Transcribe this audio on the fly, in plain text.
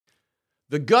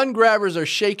The gun grabbers are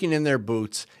shaking in their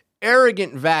boots.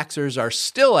 Arrogant vaxxers are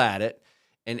still at it.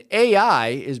 And AI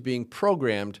is being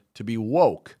programmed to be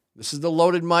woke. This is The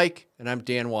Loaded Mic, and I'm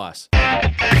Dan Wass. The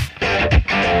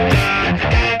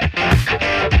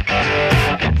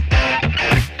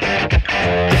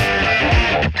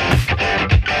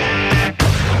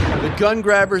gun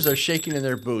grabbers are shaking in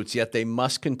their boots, yet they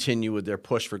must continue with their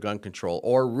push for gun control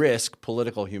or risk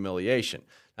political humiliation.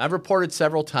 I've reported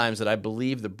several times that I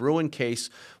believe the Bruen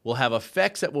case will have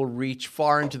effects that will reach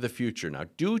far into the future. Now,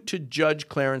 due to Judge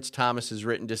Clarence Thomas's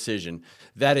written decision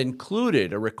that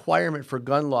included a requirement for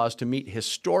gun laws to meet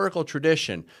historical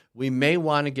tradition, we may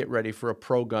want to get ready for a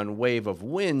pro-gun wave of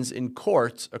wins in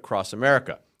courts across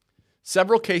America.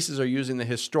 Several cases are using the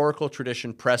historical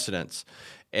tradition precedents,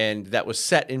 and that was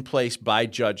set in place by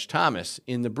Judge Thomas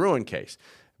in the Bruen case.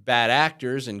 Bad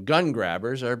actors and gun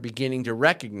grabbers are beginning to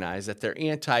recognize that their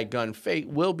anti-gun fate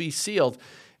will be sealed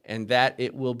and that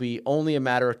it will be only a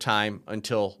matter of time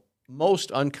until most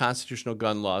unconstitutional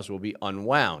gun laws will be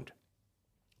unwound.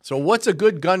 So what's a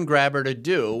good gun grabber to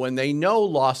do when they know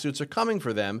lawsuits are coming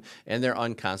for them and their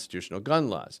unconstitutional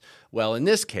gun laws? Well, in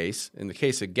this case, in the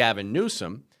case of Gavin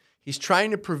Newsom, he's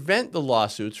trying to prevent the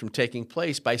lawsuits from taking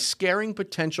place by scaring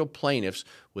potential plaintiffs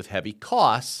with heavy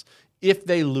costs if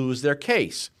they lose their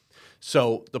case.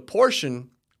 So the portion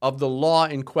of the law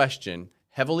in question,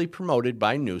 heavily promoted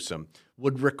by Newsom,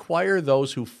 would require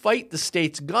those who fight the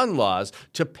state's gun laws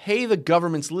to pay the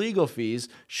government's legal fees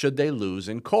should they lose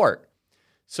in court.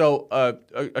 So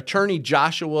attorney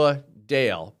Joshua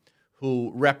Dale,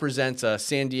 who represents a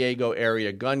San Diego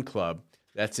area gun club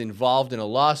that's involved in a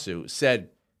lawsuit, said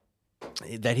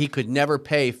that he could never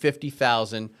pay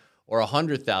 $50,000 or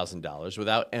 $100,000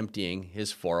 without emptying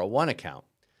his 401 account.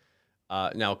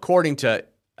 Now, according to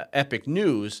Epic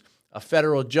News, a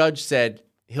federal judge said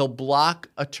he'll block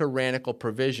a tyrannical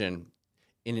provision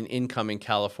in an incoming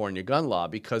California gun law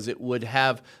because it would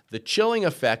have the chilling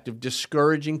effect of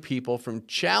discouraging people from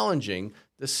challenging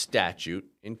the statute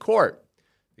in court.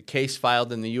 The case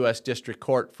filed in the U.S. District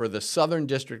Court for the Southern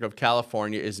District of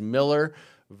California is Miller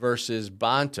versus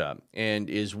Bonta and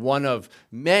is one of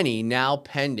many now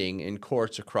pending in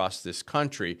courts across this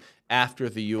country after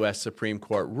the U.S. Supreme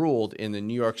Court ruled in the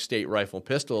New York State Rifle and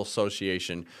Pistol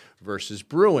Association versus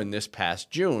Bruen this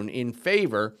past June in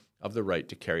favor of the right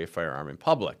to carry a firearm in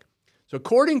public. So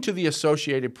according to the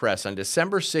Associated Press, on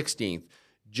December 16th,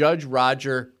 Judge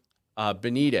Roger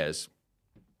Benitez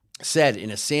said in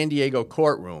a San Diego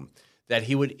courtroom that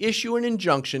he would issue an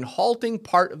injunction halting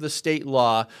part of the state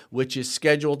law, which is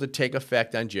scheduled to take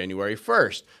effect on January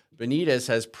 1st. Benitez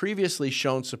has previously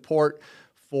shown support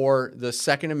for the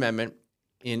Second Amendment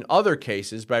in other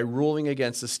cases by ruling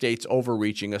against the state's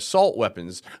overreaching assault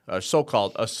weapons,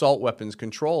 so-called Assault Weapons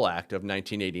Control Act of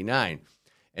 1989,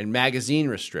 and magazine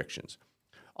restrictions.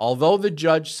 Although the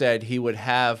judge said he would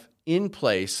have in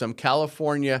place some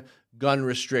California gun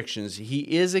restrictions, he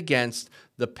is against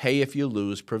the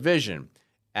pay-if-you-lose provision,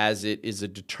 as it is a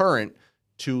deterrent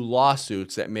to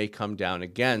lawsuits that may come down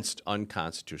against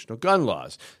unconstitutional gun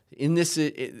laws.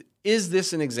 Is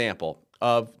this an example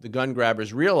of the gun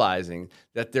grabbers realizing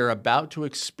that they're about to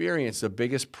experience the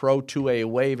biggest pro-2A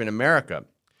wave in America?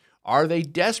 Are they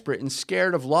desperate and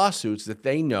scared of lawsuits that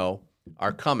they know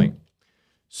are coming?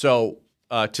 So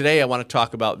today I want to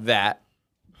talk about that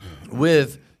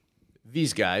with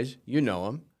these guys. You know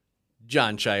them,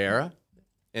 John Chiara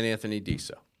and Anthony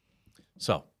Diso.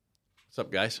 So, what's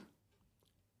up, guys?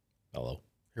 Hello.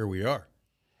 Here we are.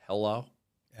 Hello.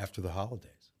 After the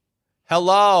holidays.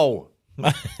 Hello.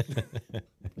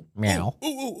 Meow.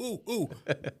 Ooh.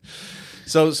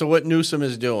 So what Newsom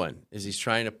is doing is he's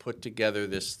trying to put together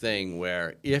this thing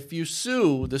where if you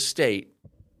sue the state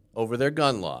over their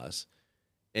gun laws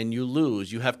and you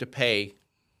lose, you have to pay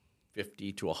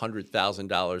 $50,000 to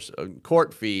 $100,000 in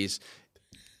court fees.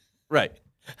 Right.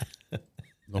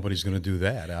 Nobody's going to do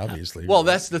that, obviously. Well,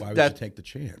 why would you take the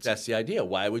chance? That's the idea.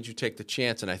 Why would you take the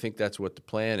chance? And I think that's what the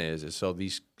plan is so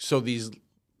these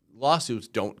lawsuits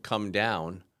don't come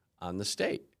down on the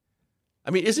state.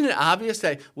 I mean, isn't it obvious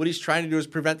that what he's trying to do is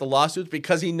prevent the lawsuits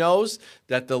because he knows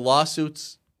that the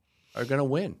lawsuits are going to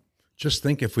win? Just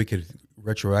think if we could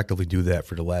retroactively do that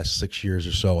for the last 6 years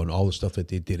or so, and all the stuff that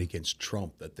they did against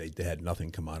Trump, that they had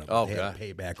nothing come out of it. Oh, they God. had to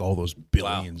pay back all those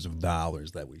billions of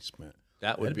dollars that we spent.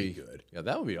 That'd be good. Yeah,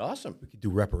 that would be awesome. We could do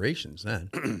reparations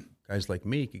then. Guys like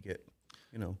me could get,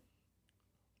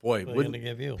 Boy, What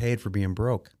give you? paid for being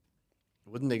broke.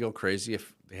 wouldn't they go crazy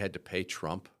if they had to pay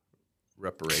Trump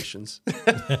reparations?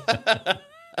 That'd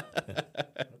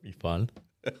be fun.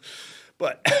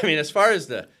 But I mean, as far as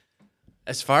the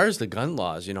gun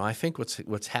laws, I think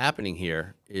what's happening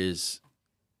here is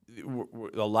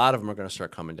a lot of them are going to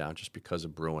start coming down just because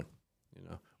of brewing.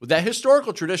 That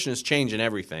historical tradition is changing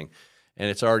everything, and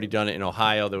it's already done it in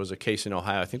Ohio. There was a case in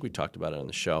Ohio, I think we talked about it on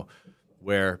the show,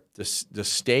 where the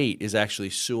state is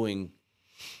actually suing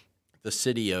the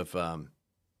city of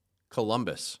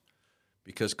Columbus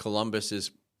because Columbus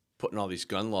is putting all these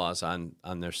gun laws on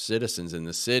their citizens in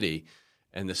the city,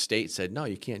 and the state said, no,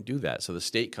 you can't do that. So the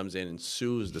state comes in and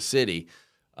sues the city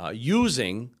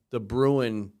using the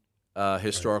Bruin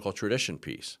historical tradition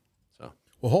piece. So,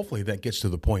 well, hopefully that gets to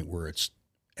the point where it's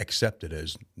accepted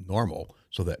as normal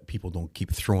so that people don't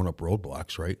keep throwing up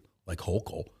roadblocks, right? Like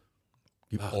Hochul.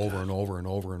 Keep over and over and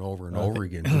over and over and over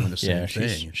again doing the same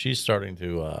thing. She's starting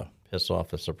to piss off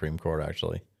the Supreme Court,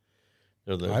 actually.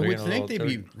 I would think they'd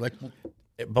be like...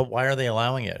 But why are they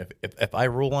allowing it? If I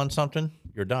rule on something,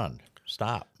 you're done.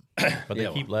 Stop. But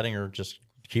they keep letting her just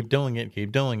keep doing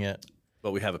it.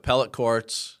 But we have appellate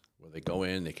courts where they go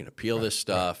in, they can appeal this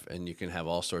stuff, and you can have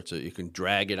all sorts of, you can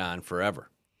drag it on forever.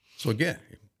 So again,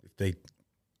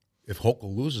 if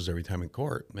Hochul loses every time in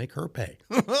court, make her pay,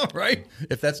 right?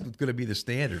 If that's going to be the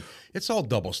standard. It's all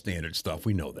double standard stuff.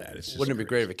 We know that. Wouldn't it be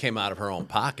great if it came out of her own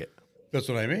pocket? That's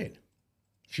what I mean.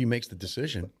 She makes the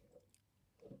decision.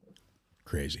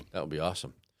 Crazy. That would be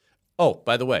awesome. Oh,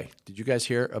 by the way, did you guys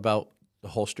hear about the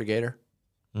Holster Gator?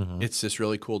 Mm-hmm. It's this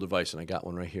really cool device, and I got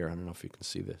one right here. I don't know if you can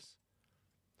see this.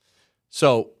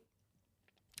 So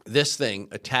this thing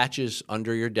attaches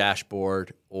under your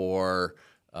dashboard or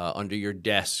under your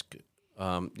desk,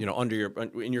 in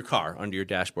your car, under your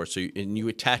dashboard. So you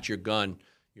attach your gun,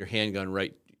 your handgun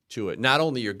right to it. Not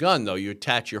only your gun, though, you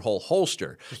attach your whole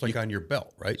holster. Just like on your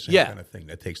belt, right? Same kind of thing.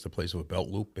 That takes the place of a belt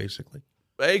loop, basically.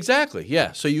 Exactly,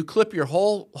 yeah. So you clip your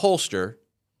whole holster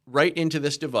right into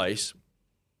this device,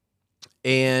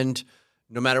 and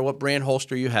no matter what brand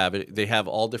holster you have, they have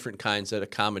all different kinds that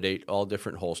accommodate all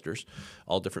different holsters,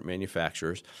 all different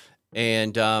manufacturers,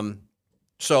 and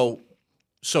so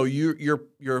you're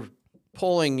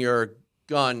pulling your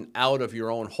gun out of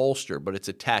your own holster, but it's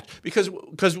attached because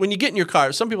when you get in your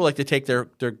car, some people like to take their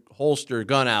holster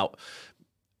gun out,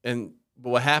 but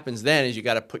what happens then is you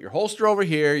got to put your holster over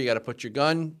here, you got to put your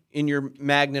gun in your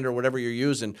magnet or whatever you're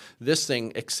using. This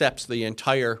thing accepts the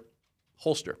entire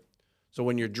holster. So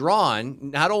when you're drawn,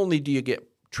 not only do you get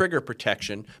trigger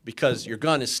protection because your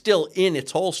gun is still in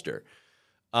its holster,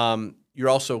 you're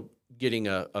also getting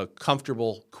a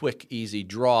comfortable, quick, easy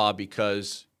draw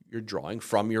because you're drawing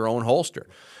from your own holster.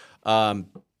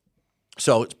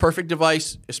 So it's a perfect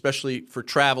device, especially for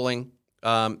traveling,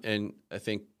 and I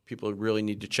think people really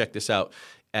need to check this out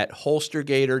at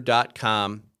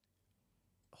holstergator.com,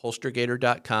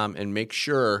 and make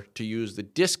sure to use the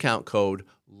discount code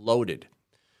LOADED.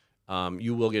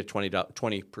 You will get a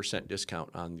 20%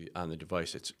 discount on the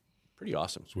device. It's pretty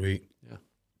awesome. Sweet. Yeah.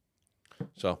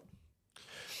 So,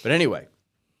 but anyway,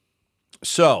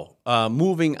 so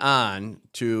moving on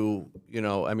to,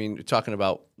 talking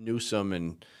about Newsom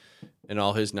and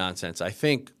all his nonsense. I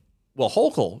think,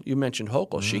 Hochul, you mentioned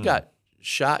Hochul. She got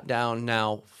shot down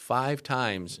now 5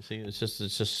 times. See, it's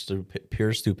just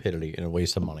pure stupidity and a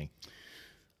waste of money.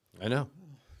 I know.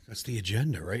 That's the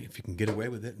agenda, right? If you can get away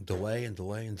with it and delay and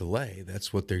delay and delay,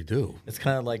 that's what they do. It's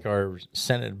kind of like our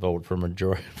Senate vote for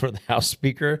the House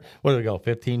Speaker. What did we go,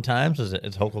 15 times? Is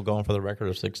Hochul going for the record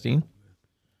of 16?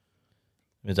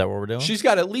 Is that what we're doing? She's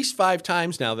got at least 5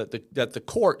 times now that the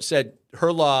court said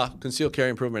her law, Concealed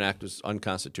Carry Improvement Act, was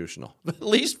unconstitutional. At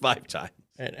least 5 times.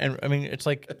 And I mean, it's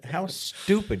like, how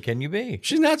stupid can you be?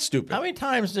 She's not stupid. How many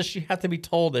times does she have to be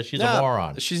told that she's a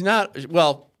moron? She's not.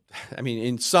 Well, I mean,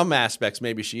 in some aspects,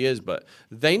 maybe she is, but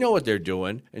they know what they're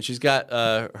doing. And she's got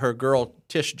her girl,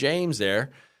 Tish James,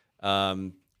 there,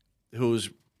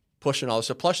 who's pushing all this.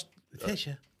 Plus,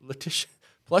 Letitia.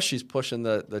 Plus, she's pushing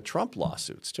the Trump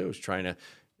lawsuits, too. She's trying to,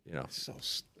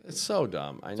 it's so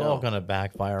dumb. I know. It's all going to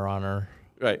backfire on her.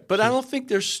 Right. But I don't think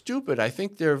they're stupid. I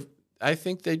think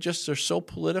they just are so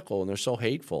political and they're so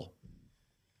hateful.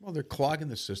 Well, they're clogging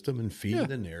the system and feeding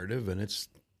the narrative, and it's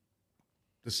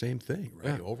the same thing,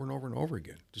 right? Yeah. Over and over and over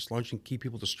again. Just as long as you can keep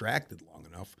people distracted long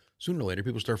enough, sooner or later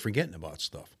people start forgetting about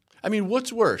stuff. I mean,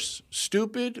 what's worse,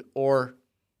 stupid or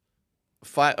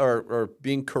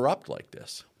being corrupt like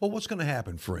this? Well, what's going to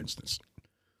happen, for instance?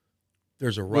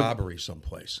 There's a robbery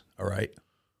someplace, all right?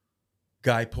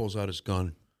 Guy pulls out his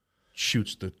gun,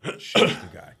 shoots the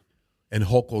guy. And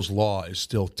Hochul's law is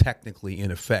still technically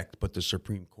in effect, but the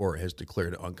Supreme Court has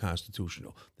declared it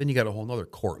unconstitutional. Then you got a whole other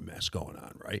court mess going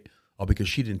on, right? All because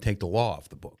she didn't take the law off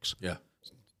the books. Yeah.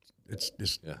 It's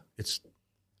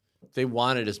they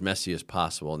want it as messy as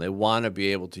possible, and they want to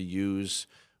be able to use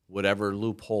whatever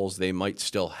loopholes they might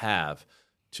still have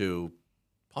to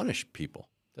punish people.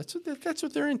 That's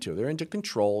what they're into. They're into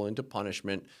control, into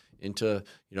punishment, into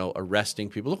arresting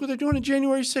people. Look what they're doing in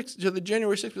January 6th. To the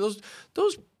January 6th.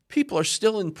 Those people are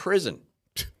still in prison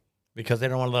because they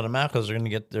don't want to let them out because they're going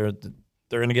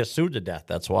to get sued to death.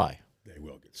 That's why they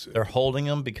will get sued. They're holding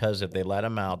them because if they let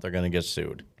them out, they're going to get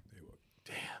sued. They will.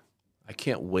 Damn, I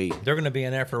can't wait. They're going to be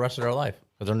in there for the rest of their life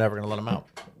because they're never going to let them out.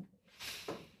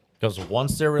 Because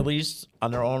once they're released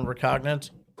on their own recognizance,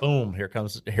 boom, here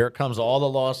comes all the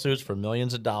lawsuits for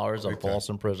millions of dollars of false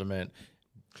imprisonment.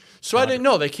 So I didn't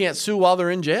know they can't sue while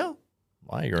they're in jail.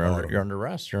 Why? You're under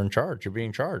arrest. You're in charge. You're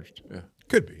being charged. Yeah.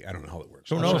 Could be. I don't know how it works.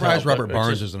 Who I'm knows surprised how, Robert but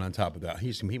Barnes isn't on top of that. He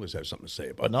must have something to say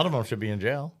about But it. none of them should be in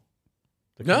jail.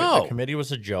 No. The committee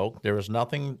was a joke. There was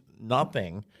nothing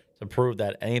to prove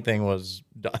that anything was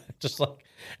done. Just like,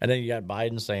 and then you got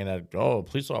Biden saying that,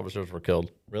 police officers were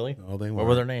killed. Really? No, they weren't. What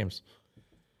were their names?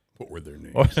 What were their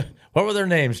names? What were their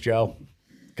names, Joe?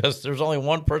 Because there's only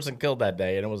one person killed that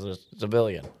day, and it was a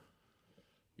civilian.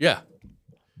 Yeah.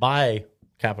 By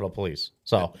Capitol Police.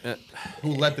 So Who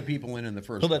let the people in the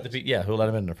first who place? let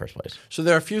them in the first place? So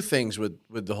there are a few things with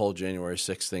the whole January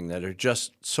 6th thing that are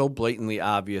just so blatantly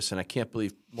obvious, and I can't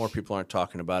believe more people aren't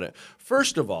talking about it.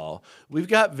 First of all, we've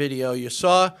got video. You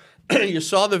saw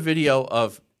the video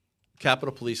of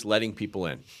Capitol Police letting people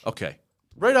in. Okay.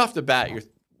 Right off the bat,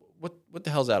 what the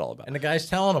hell's that all about? And the guy's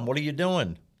telling them, what are you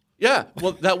doing? Yeah.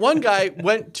 Well, that one guy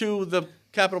went to the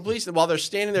Capitol Police, and while they're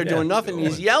standing there doing nothing,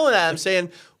 he's yelling at them,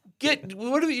 saying,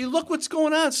 look what's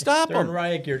going on. Stop They're in them.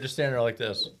 riot gear, just standing there like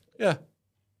this. Yeah.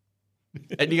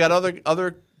 And you got other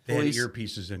They had police.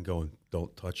 earpieces in going,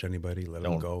 don't touch anybody, let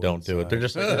them go. Don't do it. They're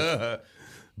just like this.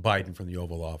 Biden from the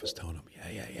Oval Office telling them,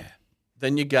 yeah.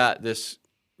 Then you got this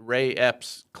Ray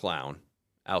Epps clown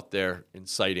out there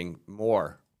inciting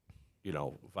more,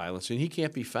 violence, and he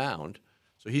can't be found.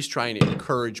 So he's trying to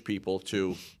encourage people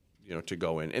to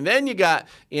go in. And then you got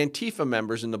Antifa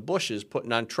members in the bushes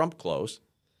putting on Trump clothes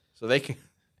so they can.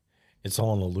 It's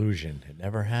all an illusion. It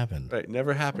never happened. Right,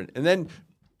 never happened. And then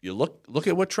you look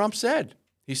at what Trump said.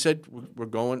 He said,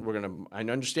 I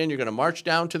understand you're going to march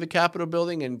down to the Capitol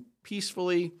building and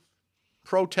peacefully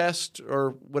protest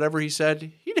or whatever he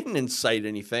said. He didn't incite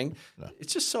anything. No.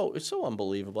 It's so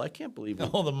unbelievable. I can't believe it.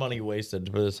 All the money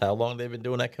wasted for this. How long they've been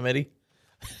doing that committee?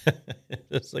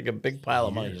 It's like a big pile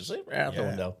of money just out the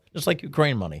window, just like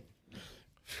Ukraine money.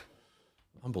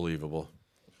 Unbelievable.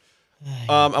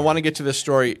 I want to get to this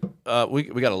story. We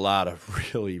got a lot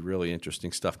of really, really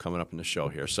interesting stuff coming up in the show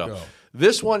here. So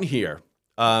this one here,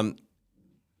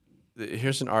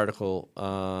 here's an article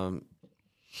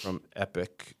from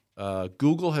Epic.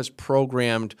 Google has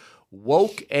programmed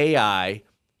woke AI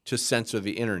to censor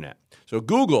the internet. So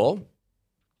Google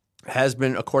has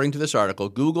been, according to this article,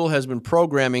 Google has been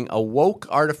programming a woke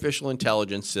artificial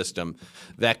intelligence system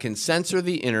that can censor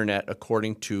the internet,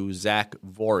 according to Zach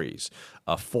Voorhees,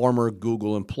 a former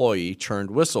Google employee turned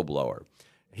whistleblower.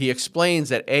 He explains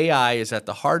that AI is at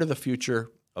the heart of the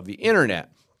future of the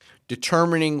internet,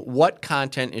 determining what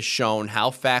content is shown,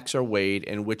 how facts are weighed,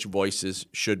 and which voices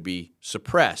should be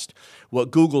suppressed.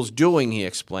 What Google's doing, he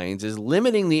explains, is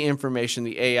limiting the information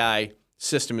the AI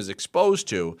system is exposed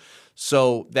to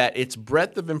so that its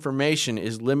breadth of information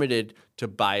is limited to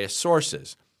biased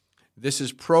sources. This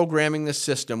is programming the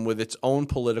system with its own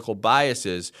political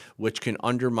biases, which can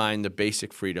undermine the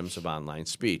basic freedoms of online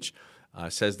speech.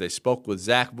 Says they spoke with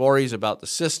Zach Voorhees about the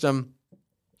system,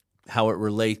 how it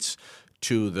relates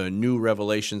to the new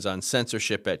revelations on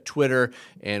censorship at Twitter,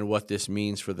 and what this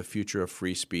means for the future of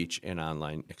free speech and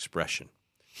online expression.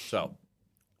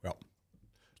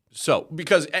 So,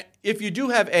 because if you do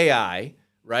have AI,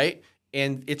 right,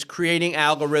 and it's creating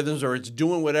algorithms or it's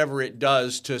doing whatever it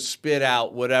does to spit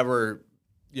out whatever,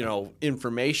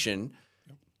 information,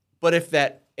 but if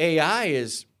that AI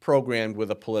is programmed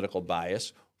with a political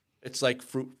bias, it's like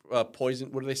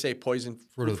poison. What do they say?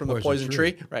 Fruit from the poison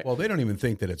tree. Right. Well, they don't even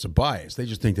think that it's a bias. They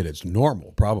just think that it's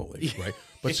normal, probably. Right.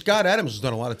 But Scott Adams has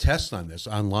done a lot of tests on this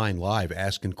online live,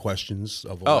 asking questions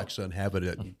of Alexa and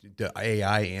having the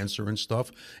AI answer and stuff.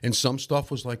 And some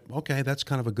stuff was like, okay, that's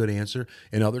kind of a good answer.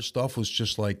 And other stuff was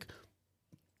just like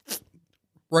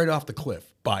right off the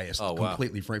cliff, biased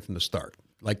completely right from the start.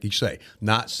 Like you say,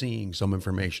 not seeing some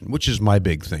information, which is my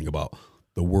big thing about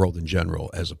the world in general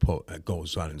as it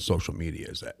goes on in social media,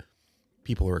 is that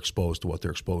people are exposed to what they're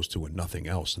exposed to and nothing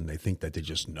else, and they think that they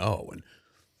just know. And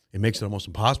it makes it almost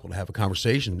impossible to have a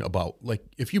conversation about, like,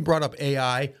 if you brought up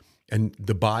AI and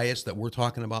the bias that we're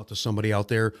talking about to somebody out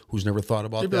there who's never thought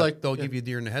about that, they'll give you a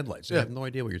deer in the headlights. They have no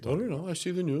idea what you're talking about. I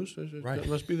see the news. Right. That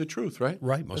must be the truth, right?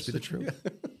 Right, must be the truth.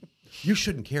 You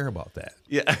shouldn't care about that.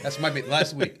 Yeah. That's my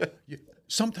last week.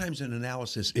 Sometimes an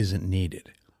analysis isn't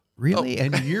needed. Really?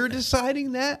 And you're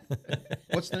deciding that?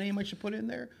 What's the name I should put in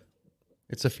there?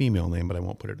 It's a female name, but I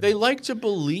won't put it in. They like to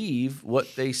believe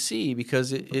what they see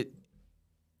because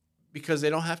because they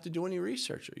don't have to do any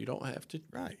research. Or you don't have to.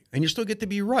 Right. And you still get to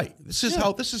be right. This is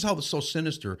how it's so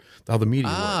sinister how the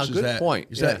media works. Good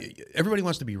point. That everybody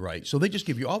wants to be right. So they just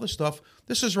give you all this stuff.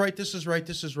 This is right, this is right,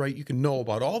 this is right. You can know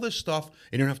about all this stuff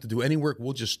and you don't have to do any work.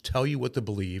 We'll just tell you what to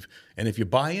believe. And if you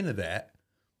buy into that,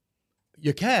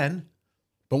 you can.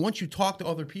 But once you talk to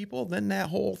other people, then the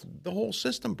whole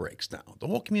system breaks down. The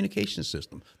whole communication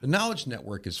system. The knowledge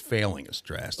network is failing us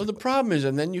drastically. Well, the problem is,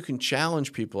 and then you can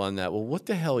challenge people on that. Well, what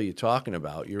the hell are you talking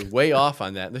about? You're way off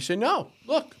on that. And they say, no,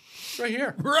 look, it's right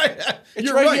here. Right. It's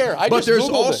You're right here. But there's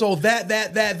Googled also that,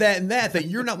 and that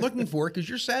you're not looking for because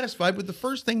you're satisfied with the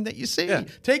first thing that you see. Yeah.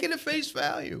 Take it at face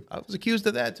value. I was accused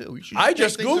of that, too. I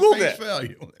just take things at Googled face it.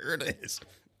 Value. There it is.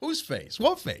 Whose face?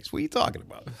 What face? What are you talking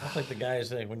about? That's like the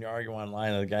guys when you're arguing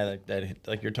online, the guy that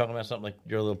like you're talking about something like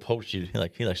your little post. He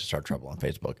likes to start trouble on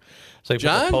Facebook. So he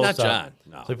John, puts a not post up, John.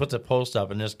 No. So he puts a post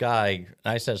up, and this guy,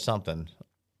 I said something,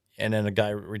 and then the guy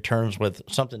returns with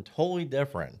something totally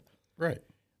different. Right.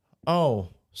 Oh,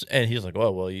 and he's like,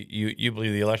 "Oh, well, you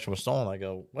believe the election was stolen?" I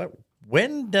go, "What?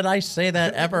 When did I say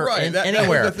that ever? Right.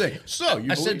 Anywhere?" That was the thing. So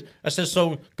you I said,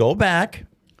 so go back,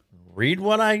 read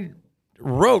what I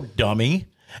wrote, dummy.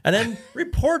 And then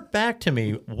report back to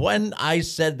me when I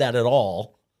said that at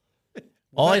all.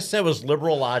 All I said was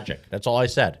liberal logic. That's all I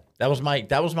said. That was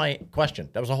my question.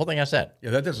 That was the whole thing I said.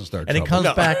 Yeah, that doesn't start. And he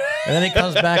comes back, and then he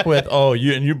comes back with, "Oh,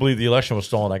 you believe the election was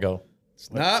stolen?" I go,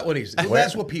 "It's not what he's."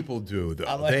 That's what people do,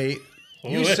 though. Like,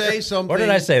 you say something. Where did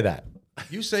I say that?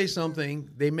 You say something.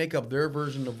 They make up their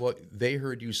version of what they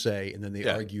heard you say, and then they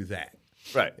argue that.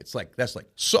 Right. It's like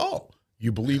so.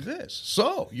 You believe this?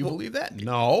 So you believe that?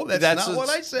 No, that's not what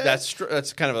I said.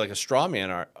 That's kind of like a straw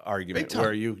man argument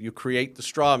where you create the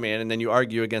straw man and then you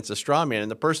argue against the straw man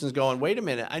and the person's going, wait a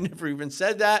minute, I never even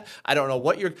said that. I don't know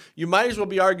what you might as well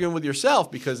be arguing with yourself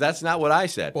because that's not what I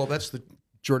said. Well, that's the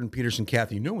Jordan Peterson,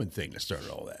 Kathy Newman thing that started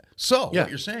all that. So what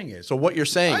you're saying is,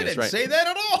 I didn't say that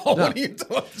at all. No. What are you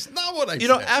doing? It's not what I said. You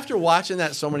know, after watching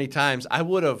that so many times, I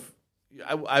would have.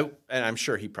 And I'm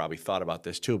sure he probably thought about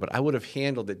this too, but I would have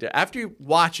handled it. After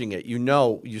watching it,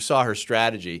 you saw her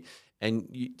strategy,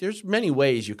 and there's many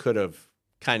ways you could have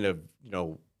kind of,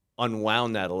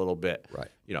 unwound that a little bit. Right.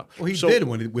 Well, he did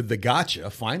with the gotcha.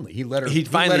 Finally, he let her. He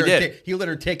finally did. He let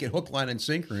her take it hook, line, and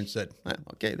sinker, and said,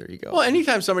 "Okay, there you go." Well,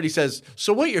 anytime somebody says,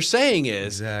 "So what you're saying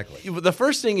is exactly," the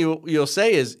first thing you'll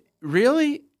say is,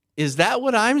 "Really? Is that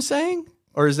what I'm saying?"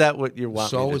 Or is that what you want?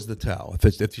 So is the tell.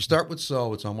 If you start with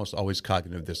so, it's almost always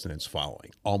cognitive dissonance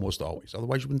following. Almost always.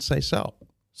 Otherwise, you wouldn't say so.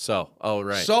 So. Oh,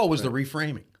 right. So was the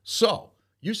reframing. So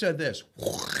you said this.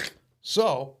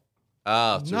 So.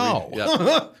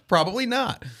 No. Probably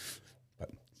not. But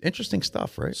interesting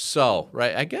stuff, right? So,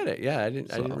 right. I get it. Yeah, I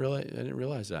didn't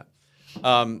realize that.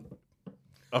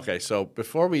 Okay, so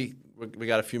before we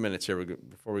got a few minutes here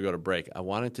before we go to break, I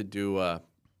wanted to do a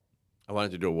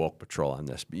woke patrol on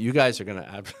this, but you guys are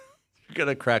you're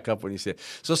gonna crack up when you see it.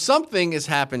 So something has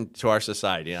happened to our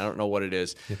society. I don't know what it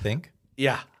is. You think?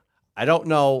 Yeah, I don't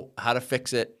know how to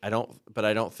fix it. I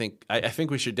think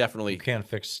we should definitely. You can't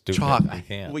fix stupid. Talk. You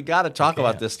can't. We got to talk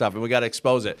about this stuff, and we got to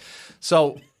expose it.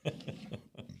 So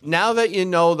now that you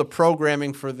know the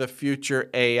programming for the future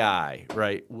AI,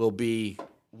 right, will be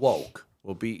woke.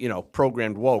 Will be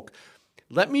programmed woke.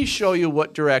 Let me show you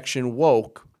what direction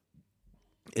woke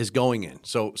is going in.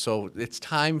 So it's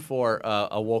time for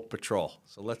a woke patrol.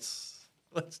 So let's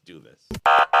do this.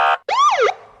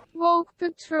 Woke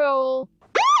patrol.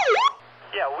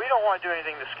 Yeah, we don't want to do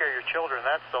anything to scare your children.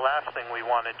 That's the last thing we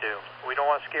want to do. We don't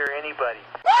want to scare anybody.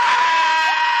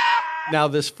 Now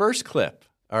this first clip,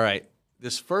 all right,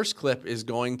 is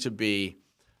going to be,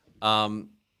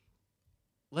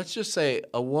 let's just say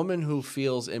a woman who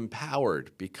feels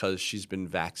empowered because she's been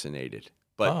vaccinated.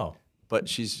 But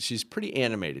she's pretty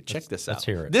animated. Check this out. Let's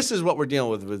hear it. This is what we're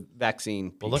dealing with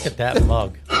vaccine people. Well, look at that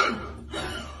mug.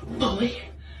 Fully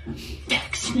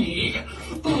vaccinated.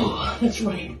 Oh, that's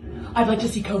right. I'd like to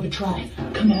see COVID try.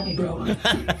 Come at me, bro.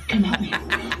 Come at me.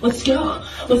 Let's go.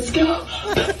 Let's go.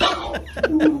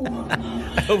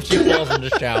 I hope she falls in the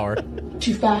shower.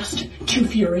 Too fast, too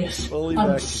furious.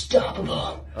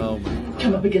 Unstoppable. Oh my God.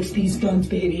 Come up against these guns,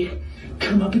 baby.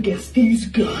 Come up against these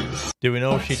guns. Do we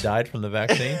know if she died from the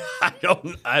vaccine? I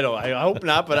don't. I hope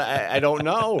not, but I don't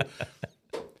know.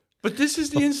 But this is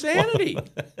the insanity.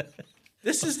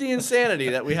 This is the insanity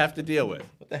that we have to deal with.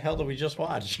 What the hell did we just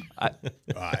watch? I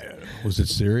don't know. Was it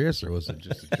serious or was it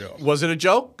just a joke? Was it a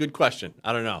joke? Good question.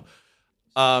 I don't know.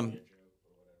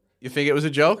 You think it was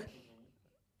a joke?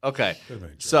 Okay.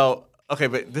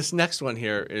 But this next one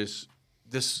here is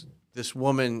this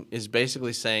woman is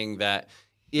basically saying that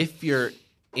if you're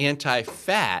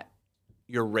anti-fat,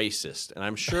 you're racist, and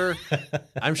I'm sure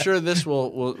this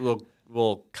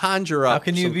will conjure up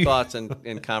some thoughts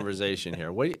and conversation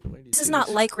here. What do you This is not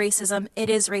like racism. It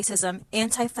is racism.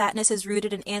 Anti-fatness is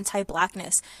rooted in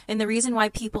anti-blackness. And the reason why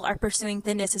people are pursuing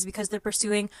thinness is because they're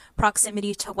pursuing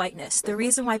proximity to whiteness. The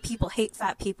reason why people hate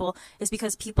fat people is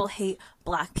because people hate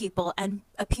black people. And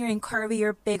appearing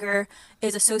curvier, bigger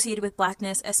is associated with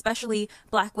blackness, especially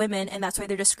black women. And that's why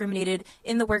they're discriminated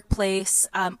in the workplace,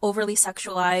 overly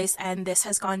sexualized. And this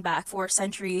has gone back for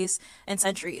centuries and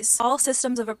centuries. All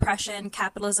systems of oppression,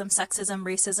 capitalism, sexism,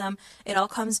 racism, it all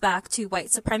comes back to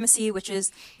white supremacy, which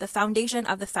is the foundation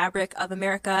of the fabric of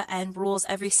America and rules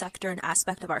every sector and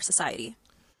aspect of our society.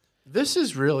 This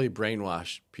is really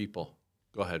brainwashed people.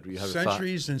 Go ahead. You have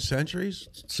centuries and centuries.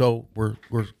 So we're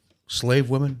slave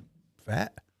women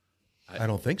fat? I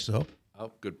don't think so.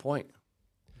 Oh, good point.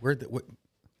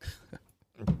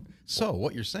 So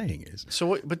what you're saying is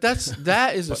but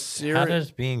that is a serious. How does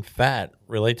being fat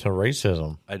relate to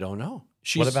racism? I don't know.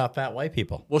 What about fat white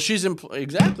people? Well,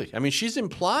 exactly. I mean, she's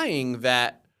implying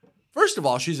that. First of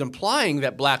all, she's implying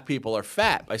that black people are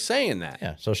fat by saying that.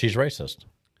 Yeah, so she's racist.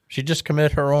 She just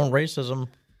committed her own racism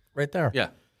right there. Yeah,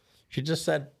 she just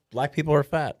said black people are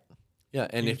fat. Yeah,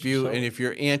 and if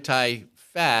you're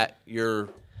anti-fat, you're.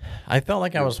 I felt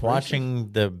like I was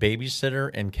watching The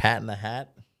Babysitter and Cat in the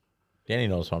Hat. Danny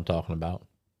knows what I'm talking about.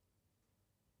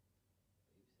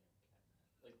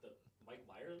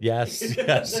 Yes.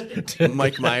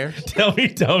 Mike Myers. Tell me,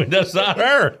 that's not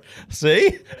her.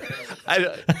 See?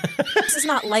 This is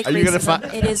not like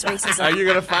racism. It is racism. Are you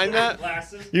gonna find that?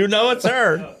 You know it's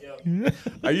her.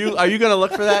 Are you gonna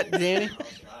look for that, Danny?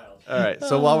 All right.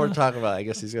 So while we're talking about it, I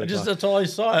guess he's gonna. That's all I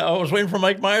saw. I was waiting for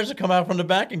Mike Myers to come out from the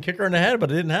back and kick her in the head, but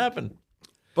it didn't happen.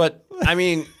 But I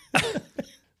mean,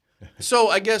 so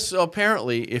I guess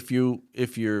apparently, if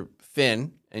you're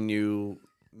thin and you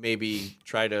maybe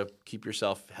try to keep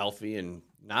yourself healthy and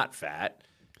not fat,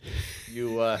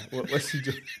 you what's he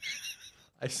doing?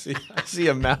 I see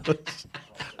a mouse.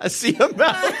 I see a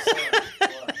mouse.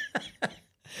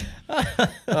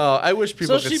 Oh, I wish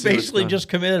people could see. So she basically just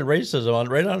committed racism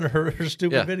right on her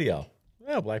stupid video.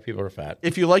 Yeah, black people are fat.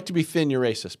 If you like to be thin, you're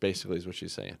racist, basically, is what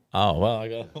she's saying. Oh, well,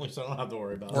 at least I don't have to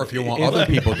worry about it. Or if you want other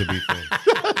people to be thin.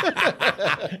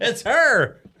 It's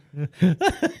her.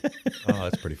 Oh,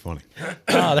 that's pretty funny.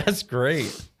 Oh, that's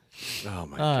great. Oh,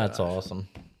 my God. That's awesome.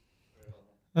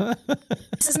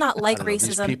 This is not like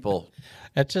racism. These people.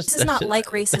 This is not like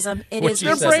racism. It is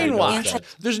They're racism. brainwashed.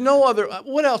 There's no other.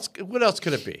 What else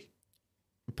could it be?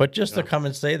 But just to come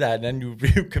and say that, and then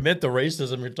you commit the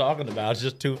racism you're talking about, is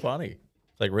just too funny.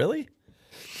 It's like, really?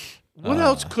 What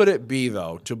else could it be,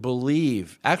 though, to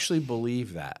actually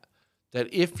believe that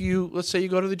if let's say you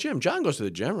go to the gym, John goes to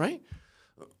the gym, right?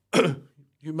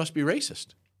 You must be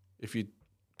racist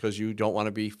because you don't want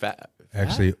to be fat.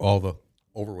 Actually, all the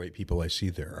overweight people I see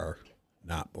there are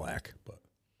not black, but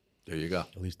there you go.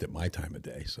 At least at my time of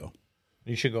day. So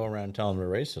you should go around and tell them they're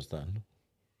racist then.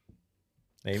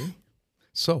 Maybe.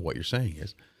 So what you're saying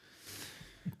is,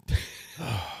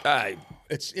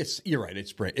 you're right.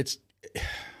 It's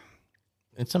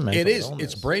a mental illness.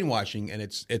 It's brainwashing, and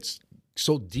it's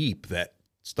so deep that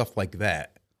stuff like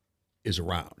that is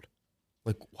around.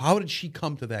 Like, how did she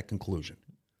come to that conclusion?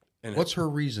 And what's her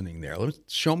reasoning there?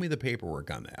 Show me the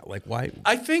paperwork on that. Like, why?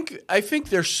 I think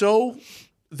they're so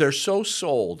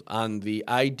sold on the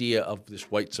idea of this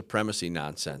white supremacy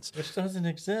nonsense, which doesn't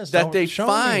exist, that they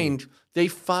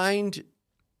find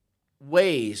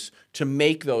ways to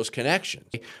make those connections.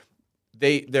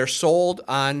 They're sold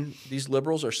on, these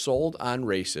liberals are sold on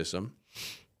racism.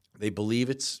 They believe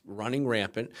it's running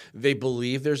rampant. They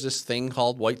believe there's this thing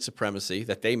called white supremacy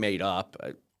that they made up.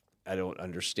 I don't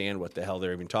understand what the hell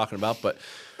they're even talking about, but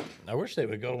I wish they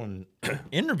would go and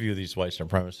interview these white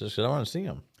supremacists because I want to see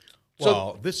them.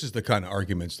 Well, this is the kind of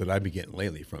arguments that I've been getting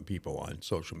lately from people on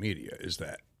social media is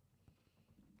that,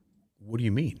 what do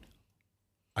you mean?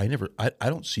 I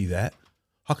don't see that.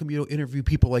 How come you don't interview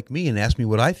people like me and ask me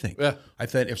what I think? Yeah. I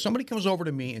said, if somebody comes over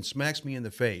to me and smacks me in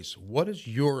the face, what does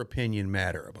your opinion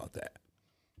matter about that?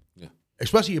 Yeah.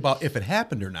 Especially about if it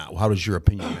happened or not. How does your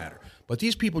opinion matter? But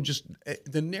these people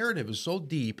the narrative is so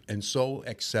deep and so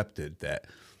accepted that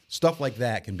stuff like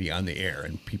that can be on the air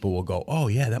and people will go, oh,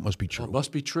 yeah, that must be true. It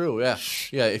must be true, yeah.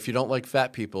 Yeah, if you don't like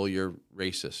fat people, you're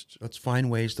racist. Let's find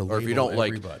ways to label everybody. Or if you don't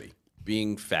like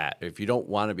being fat, if you don't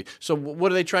want to be. So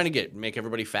what are they trying to get? Make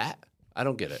everybody fat? I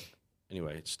don't get it.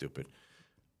 Anyway, it's stupid.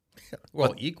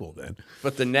 Well, equal then.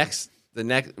 But the next,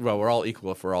 well, we're all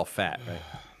equal if we're all fat, right?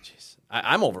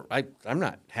 I'm over. I'm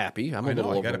not happy. I'm a I know.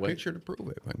 little I got a overweight. picture to prove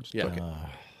it. I just Yeah. took it.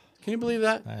 Can you believe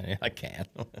that? I can't.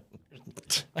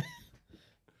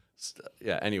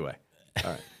 Yeah. Anyway.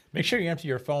 All right. Make sure you empty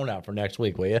your phone out for next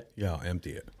week, will you? Yeah, I'll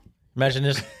empty it. Imagine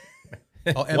this.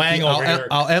 I'll Wang over here.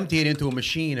 I'll empty it into a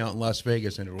machine out in Las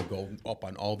Vegas, and it'll go up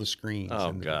on all the screens. Oh,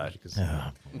 in the God.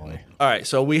 casino. Boy. All right,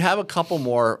 so we have a couple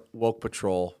more Woke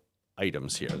Patrol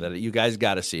items here that you guys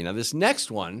got to see. Now, this next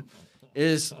one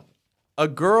is a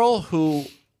girl who,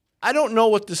 I don't know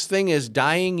what this thing is,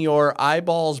 dyeing your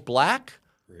eyeballs black,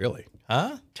 Really?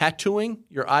 Huh? tattooing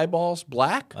your eyeballs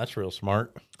black. That's real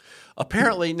smart.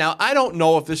 Apparently, now I don't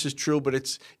know if this is true,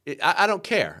 but I don't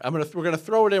care. We're gonna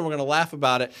throw it in. We're gonna laugh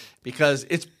about it because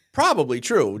it's probably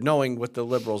true, knowing what the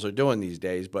liberals are doing these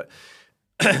days. But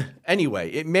anyway,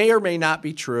 it may or may not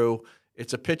be true.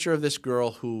 It's a picture of this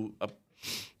girl who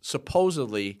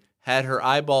supposedly had her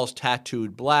eyeballs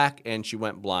tattooed black and she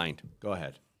went blind. Go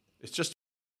ahead. It's just.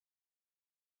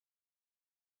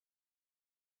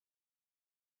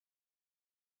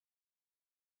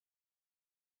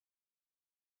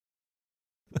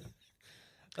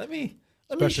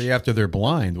 Especially after they're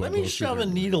blind. Let me shove a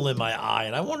needle in my eye,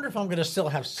 and I wonder if I'm going to still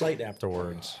have sight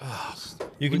afterwards.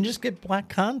 You can just get black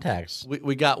contacts.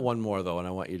 We got one more though, and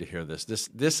I want you to hear this.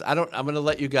 This I'm going to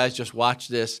let you guys just watch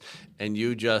this, and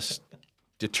you just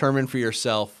determine for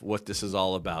yourself what this is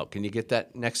all about. Can you get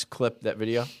that next clip, that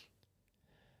video?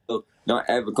 Don't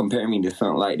ever compare me to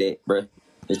something like that, bruh.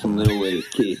 There's some little ass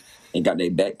kids and got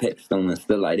their backpacks on and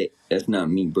stuff like that. That's not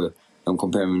me, bruh. Don't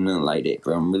compare me to nothing like that,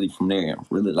 bro. I'm really from there. I'm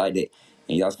really like that.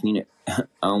 And y'all seen it. I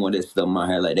don't want that stuff in my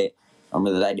hair like that. I'm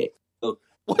really like that. So,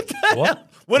 What the hell? What?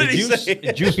 What did he you, say?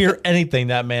 Did you hear anything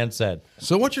that man said?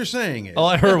 So what you're saying is, All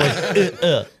I heard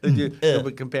was,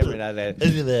 Compare me to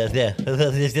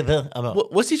that.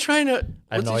 What's he trying to?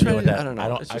 I have no what's he idea what trying to- that. I don't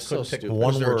know. It's I just couldn't so pick stupid. one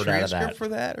was there a word out of transcript that. for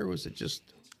that, or was it just?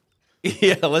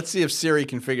 Yeah, let's see if Siri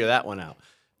can figure that one out.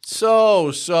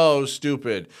 So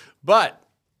stupid. But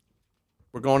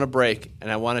we're going to break, and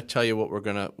I want to tell you what we're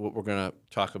gonna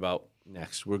talk about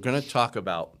next. We're gonna talk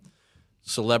about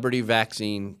celebrity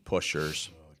vaccine pushers.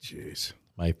 Oh, jeez.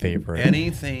 My favorite.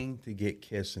 Anything to get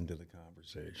Kiss into the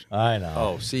conversation. I know.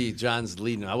 Oh, see, John's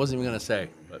leading. I wasn't even gonna say.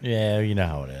 But. Yeah, you know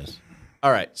how it is.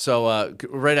 All right, so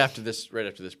right after this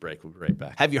break, we'll be right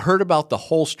back. Have you heard about the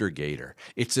Holster Gator?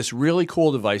 It's this really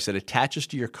cool device that attaches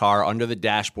to your car under the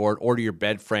dashboard or to your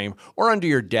bed frame or under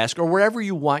your desk or wherever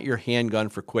you want your handgun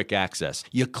for quick access.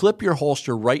 You clip your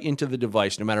holster right into the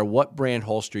device no matter what brand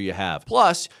holster you have.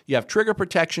 Plus, you have trigger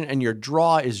protection and your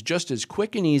draw is just as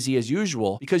quick and easy as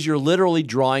usual because you're literally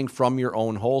drawing from your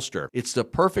own holster. It's the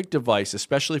perfect device,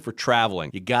 especially for traveling.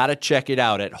 You gotta check it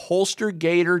out at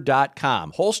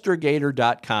holstergator.com. Holstergator.com,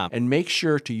 and make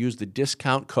sure to use the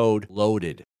discount code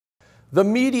LOADED. The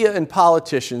media and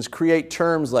politicians create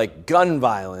terms like gun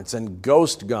violence and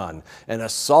ghost gun and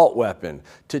assault weapon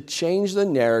to change the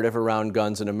narrative around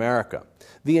guns in America.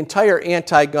 The entire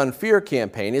anti-gun fear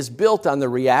campaign is built on the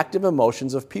reactive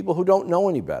emotions of people who don't know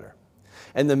any better.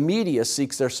 And the media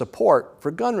seeks their support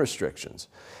for gun restrictions.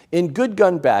 In Good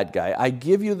Gun, Bad Guy, I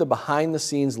give you the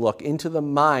behind-the-scenes look into the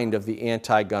mind of the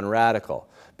anti-gun radical,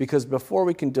 because before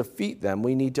we can defeat them,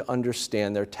 we need to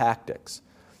understand their tactics.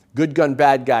 Good Gun,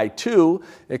 Bad Guy 2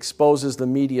 exposes the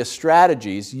media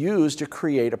strategies used to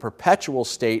create a perpetual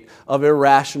state of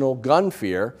irrational gun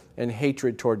fear and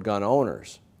hatred toward gun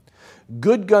owners.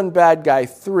 Good Gun, Bad Guy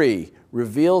 3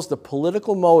 reveals the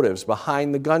political motives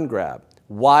behind the gun grab,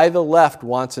 why the left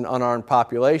wants an unarmed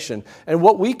population, and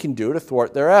what we can do to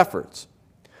thwart their efforts.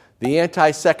 The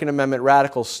anti-Second Amendment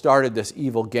radicals started this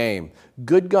evil game.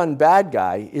 Good Gun, Bad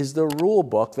Guy is the rule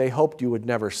book they hoped you would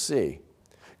never see.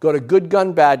 Go to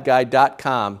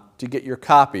goodgunbadguy.com to get your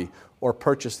copy or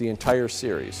purchase the entire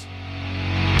series.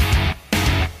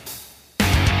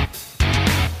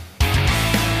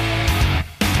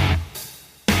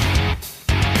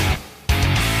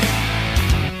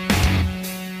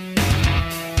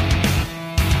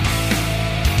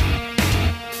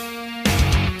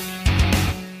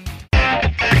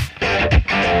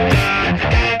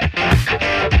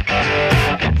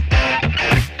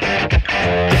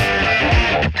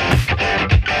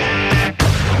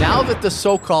 Now that the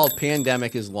so-called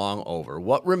pandemic is long over,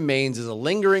 what remains is a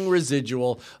lingering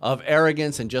residual of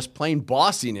arrogance and just plain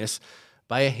bossiness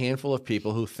by a handful of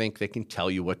people who think they can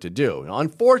tell you what to do. Now,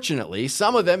 unfortunately,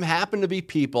 some of them happen to be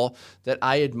people that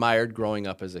I admired growing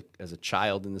up as a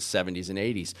child in the 70s and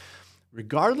 80s.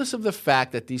 Regardless of the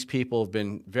fact that these people have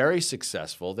been very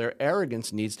successful, their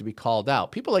arrogance needs to be called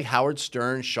out. People like Howard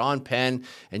Stern, Sean Penn,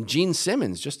 and Gene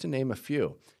Simmons, just to name a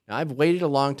few. Now, I've waited a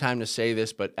long time to say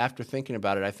this, but after thinking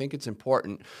about it, I think it's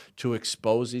important to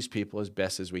expose these people as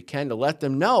best as we can to let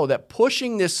them know that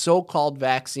pushing this so-called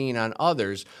vaccine on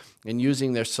others and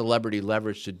using their celebrity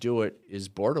leverage to do it is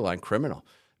borderline criminal.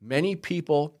 Many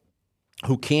people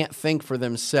who can't think for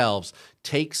themselves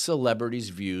take celebrities'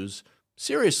 views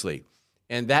seriously,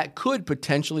 and that could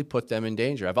potentially put them in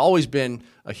danger. I've always been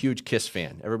a huge Kiss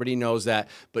fan. Everybody knows that,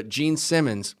 but Gene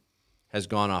Simmons has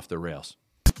gone off the rails.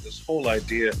 This whole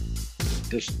idea,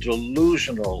 this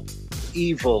delusional,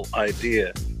 evil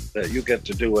idea that you get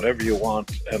to do whatever you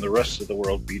want and the rest of the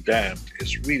world be damned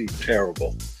is really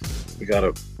terrible. We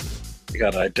gotta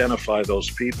identify those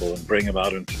people and bring them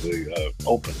out into the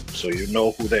open so you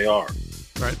know who they are.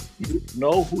 Right. You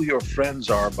know who your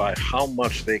friends are by how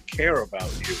much they care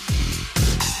about you.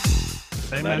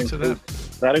 Amen to that.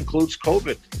 That includes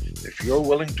COVID. If you're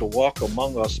willing to walk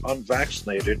among us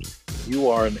unvaccinated, you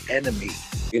are an enemy.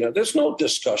 There's no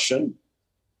discussion.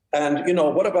 And,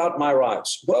 what about my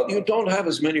rights? Well, you don't have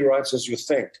as many rights as you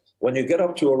think. When you get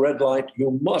up to a red light,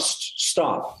 you must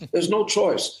stop. There's no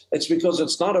choice. It's because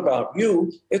it's not about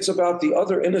you. It's about the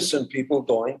other innocent people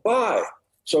going by.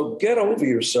 So get over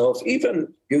yourself.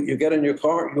 Even you get in your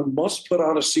car, you must put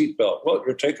on a seatbelt. Well,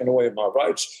 you're taking away my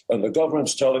rights and the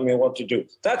government's telling me what to do.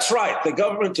 That's right. The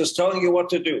government is telling you what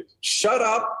to do. Shut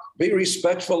up, be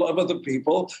respectful of other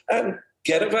people, and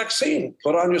get a vaccine.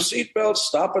 Put on your seatbelt,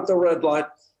 stop at the red light,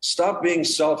 stop being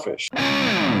selfish.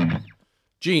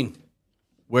 Gene,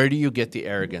 where do you get the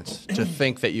arrogance to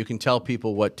think that you can tell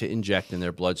people what to inject in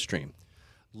their bloodstream?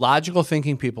 Logical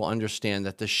thinking people understand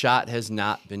that the shot has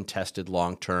not been tested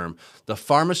long term. The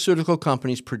pharmaceutical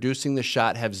companies producing the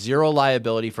shot have zero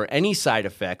liability for any side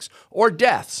effects or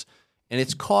deaths, and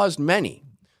it's caused many.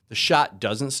 The shot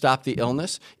doesn't stop the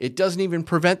illness. It doesn't even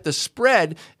prevent the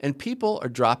spread, and people are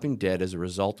dropping dead as a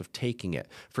result of taking it.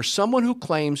 For someone who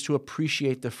claims to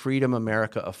appreciate the freedom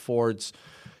America affords,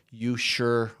 you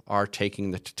sure are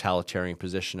taking the totalitarian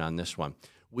position on this one.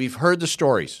 We've heard the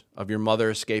stories of your mother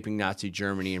escaping Nazi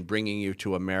Germany and bringing you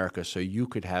to America so you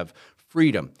could have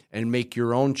freedom and make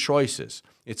your own choices.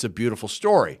 It's a beautiful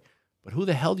story. But who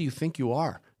the hell do you think you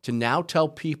are to now tell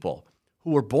people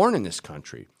who were born in this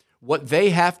country what they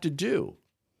have to do?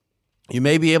 You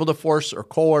may be able to force or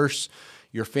coerce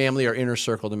your family or inner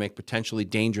circle to make potentially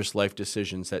dangerous life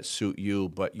decisions that suit you,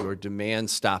 but your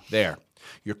demands stop there.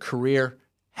 Your career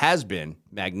has been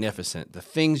magnificent. The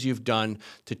things you've done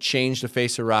to change the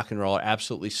face of rock and roll are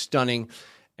absolutely stunning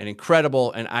and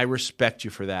incredible, and I respect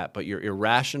you for that. But your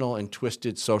irrational and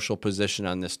twisted social position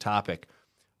on this topic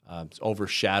is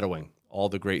overshadowing all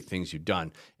the great things you've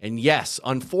done. And yes,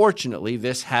 unfortunately,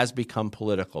 this has become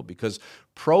political because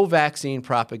pro-vaccine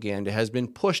propaganda has been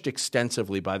pushed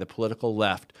extensively by the political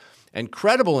left, and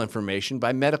credible information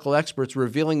by medical experts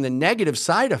revealing the negative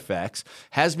side effects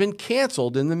has been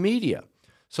canceled in the media.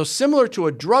 So similar to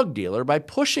a drug dealer, by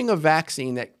pushing a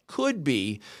vaccine that could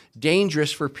be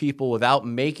dangerous for people without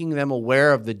making them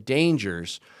aware of the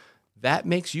dangers, that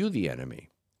makes you the enemy.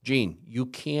 Gene, you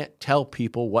can't tell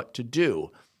people what to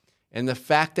do. And the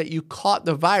fact that you caught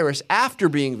the virus after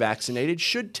being vaccinated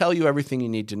should tell you everything you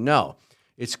need to know.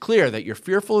 It's clear that you're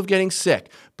fearful of getting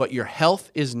sick, but your health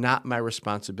is not my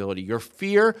responsibility. Your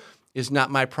fear is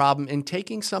not my problem. And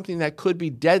taking something that could be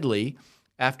deadly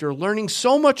after learning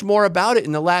so much more about it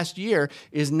in the last year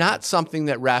is not something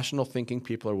that rational thinking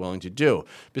people are willing to do.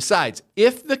 Besides,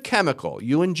 if the chemical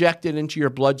you injected into your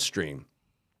bloodstream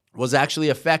was actually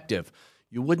effective,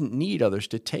 you wouldn't need others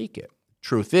to take it.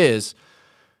 Truth is,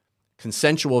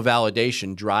 consensual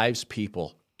validation drives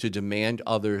people to demand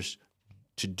others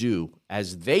to do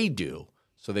as they do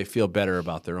so they feel better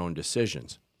about their own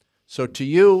decisions. So to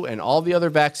you and all the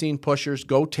other vaccine pushers,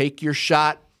 go take your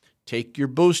shot. Take your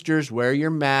boosters, wear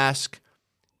your mask,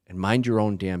 and mind your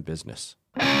own damn business.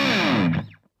 What do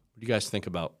you guys think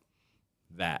about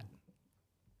that?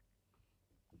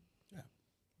 Yeah.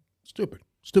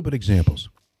 Stupid examples.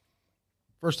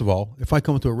 First of all, if I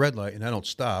come to a red light and I don't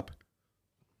stop,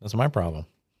 that's my problem.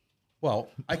 Well,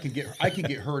 I could get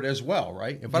hurt as well,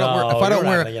 right? If I don't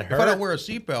wear a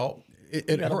seatbelt, it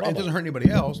doesn't hurt anybody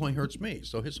else, it only hurts me.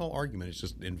 So his whole argument is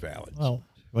just invalid. Well,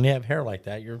 when you have hair like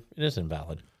that, it is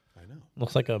invalid. I know.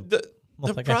 Looks like a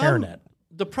hairnet.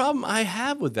 The problem I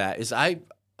have with that is I've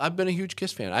been a huge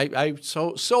Kiss fan. I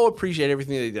so appreciate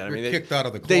everything they did. You're kicked out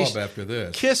of the club after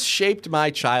this. Kiss shaped my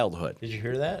childhood. Did you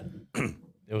hear that?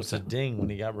 It was a ding when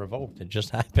he got revoked. It just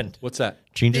happened. What's that?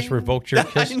 Gene just revoked your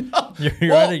Kiss. I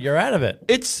know. You're out of it.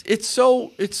 It's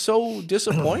so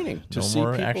disappointing to see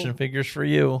more people, action figures for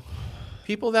you.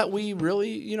 People that we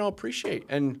really appreciate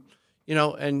and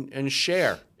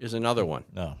share is another one.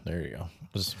 No, there you go.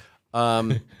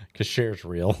 Because Cher's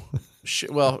real.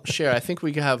 Well, Cher, I think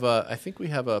we have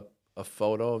a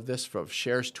photo of this from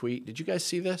Cher's tweet. Did you guys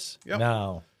see this? Yep.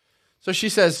 No. So she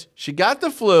says she got the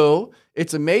flu.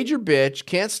 It's a major bitch.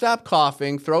 Can't stop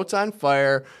coughing. Throat's on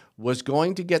fire. Was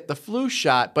going to get the flu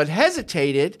shot, but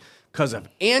hesitated because of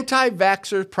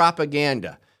anti-vaxxer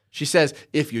propaganda. She says,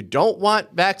 if you don't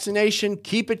want vaccination,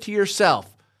 keep it to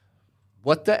yourself.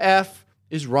 What the F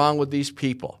is wrong with these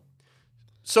people?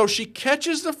 So she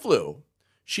catches the flu.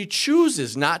 She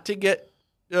chooses not to get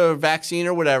a vaccine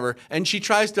or whatever, and she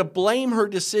tries to blame her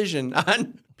decision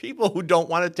on people who don't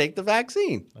want to take the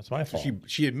vaccine. That's my fault.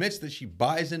 She admits that she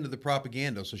buys into the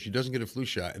propaganda so she doesn't get a flu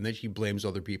shot, and then she blames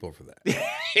other people for that.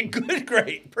 Good,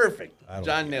 great, perfect.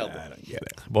 John nailed it. I don't get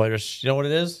it. Boy, you know what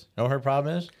it is? You know what her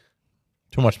problem is?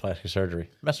 Too much plastic surgery.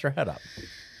 Messed her head up.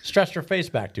 Stretched her face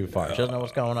back too far. She doesn't know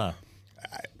what's going on.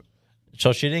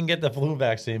 So she didn't get the flu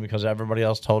vaccine because everybody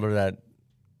else told her that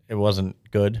it wasn't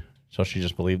good. So she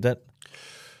just believed it.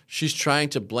 She's trying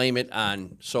to blame it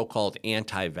on so-called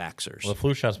anti-vaxxers. Well, the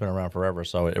flu shot's been around forever,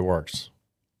 so it works.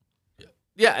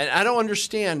 Yeah, and I don't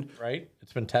understand. Right?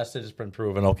 It's been tested. It's been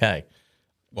proven okay.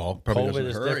 Well, probably COVID doesn't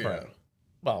is hurt different. you.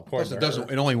 Well, of course Plus, it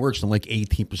doesn't. It only works in like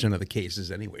 18% of the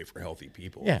cases anyway for healthy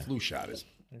people. Yeah. The flu shot is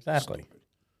exactly. stupid.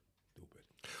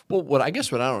 Well, what I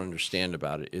don't understand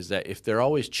about it is that if they're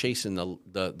always chasing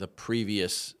the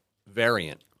previous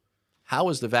variant, how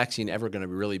is the vaccine ever going to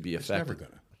really be effective? It's never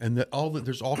going to. And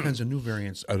there's all kinds of new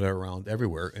variants that are around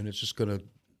everywhere, and it's just going to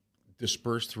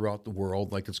disperse throughout the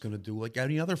world like it's going to do, like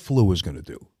any other flu is going to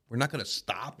do. We're not going to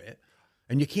stop it.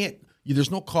 And you can't,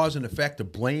 there's no cause and effect to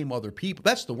blame other people.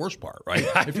 That's the worst part, right?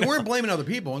 If you weren't blaming other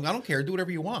people, I don't care, do whatever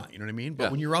you want, you know what I mean?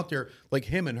 But when you're out there like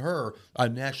him and her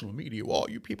on national media, well,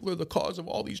 you people are the cause of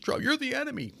all these trouble. You're the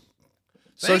enemy.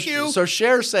 Thank you. So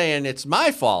Cher's saying it's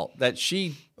my fault that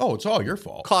she it's all your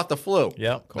fault. Caught the flu.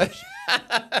 Yep. Of course.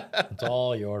 It's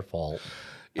all your fault.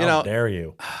 How How dare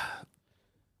you?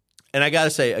 And I got to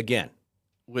say, again,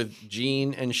 with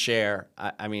Gene and Cher,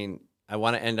 I mean, I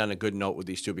want to end on a good note with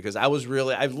these two because I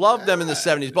loved them in the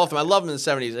 70s, both of them. I loved them in the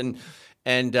 70s,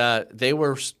 and they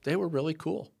were really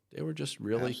cool. They were just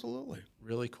really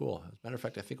cool. As a matter of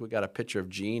fact, I think we got a picture of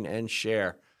Gene and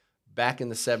Cher back in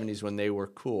the 70s when they were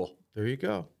cool. There you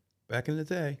go. Back in the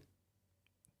day.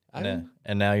 And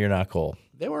now you're not cool.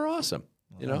 They were awesome.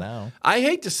 You know, now. I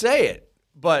hate to say it,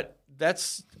 but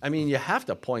you have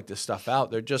to point this stuff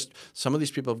out. Some of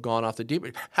these people have gone off the deep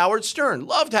end. Howard Stern,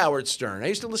 loved Howard Stern. I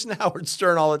used to listen to Howard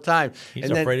Stern all the time. He's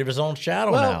afraid of his own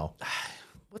shadow now.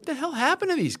 What the hell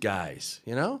happened to these guys?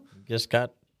 You know, just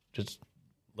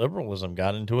liberalism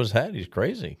got into his head. He's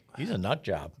crazy. He's a nut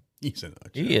job. He's a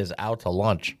nut job. He is out to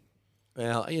lunch.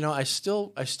 Well, I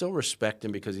still respect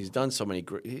him because he's done so many.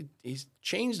 He's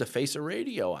changed the face of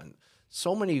radio on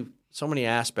so many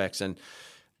aspects, and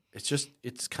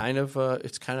it's kind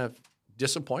of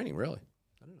disappointing, really.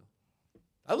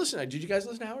 I don't know. Did you guys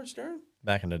listen to Howard Stern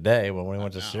Back in the day when we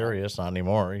went to Sirius? Not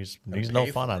anymore. He's no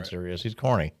fun on Sirius. He's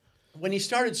corny. When he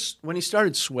started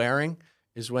swearing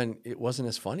is when it wasn't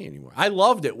as funny anymore. I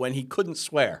loved it when he couldn't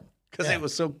swear because it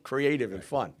was so creative and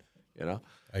fun. You know,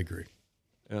 I agree.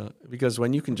 Because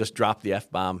when you can just drop the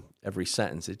F-bomb every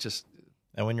sentence, it just...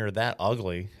 And when you're that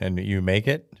ugly and you make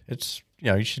it, it's,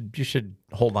 you should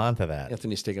hold on to that.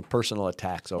 Anthony's taking personal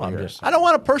attacks over here. I don't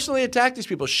want to personally attack these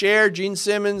people. Cher, Gene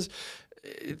Simmons,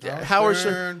 Howard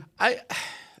Stern.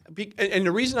 And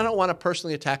the reason I don't want to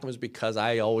personally attack them is because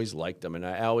I always liked them and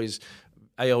I always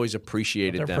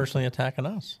appreciated them. They're personally attacking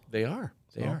us. They are.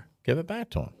 They are. Give it back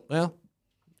to them. Well,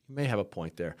 you may have a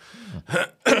point there.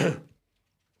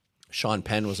 Sean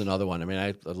Penn was another one. I mean,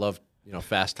 I loved,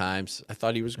 Fast Times. I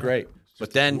thought he was great.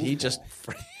 But then he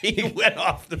went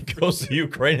off the goes to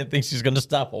Ukraine and thinks he's going to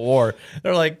stop a war.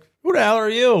 They're like, who the hell are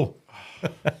you?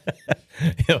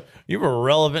 You were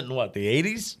relevant in what, the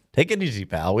 80s? Take it easy,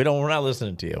 pal. We're not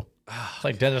listening to you. It's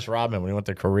like Dennis Rodman when he went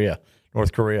to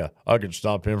North Korea. I could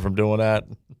stop him from doing that.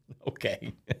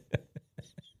 Okay.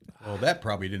 Well, that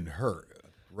probably didn't hurt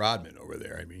Rodman over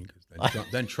there. I mean, 'cause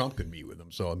then Trump could meet with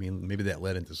him. So, I mean, maybe that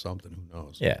led into something. Who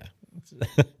knows? Yeah.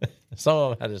 Some of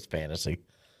them had this fantasy.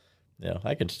 Yeah,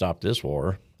 I could stop this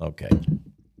war. Okay.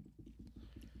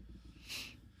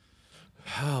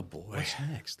 Oh, boy. What's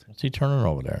next? What's he turning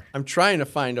over there? I'm trying to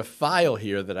find a file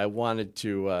here that I wanted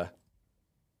to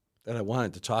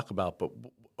talk about. But,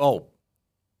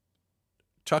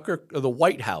 Tucker, the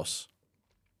White House,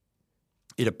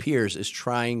 it appears, is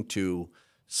trying to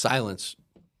silence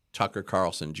Tucker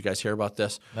Carlson. Did you guys hear about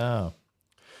this? No.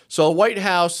 So, White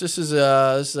House. This is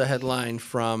a headline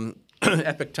from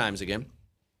Epic Times again.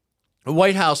 The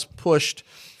White House pushed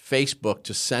Facebook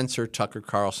to censor Tucker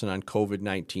Carlson on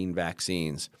COVID-19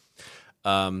 vaccines.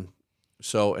 And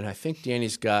I think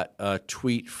Danny's got a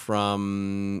tweet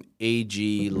from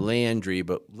AG Landry,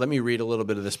 but let me read a little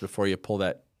bit of this before you pull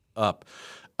that up.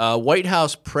 White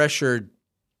House pressured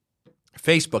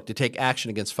Facebook to take action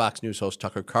against Fox News host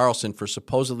Tucker Carlson for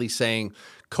supposedly saying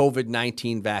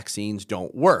COVID-19 vaccines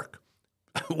don't work,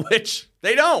 which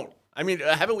they don't. I mean,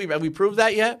 have we proved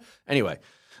that yet? Anyway,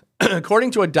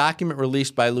 according to a document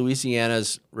released by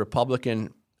Louisiana's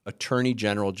Republican Attorney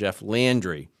General Jeff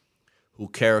Landry, who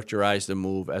characterized the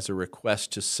move as a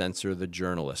request to censor the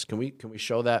journalist. Can we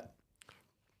show that?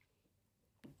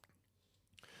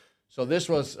 So this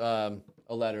was a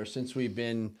letter. Since we've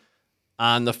been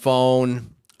on the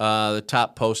phone, the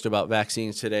top post about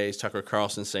vaccines today is Tucker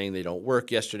Carlson saying they don't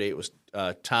work. Yesterday it was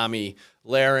Tommy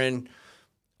Lahren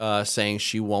saying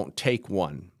she won't take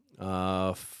one.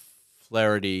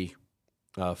 Flaherty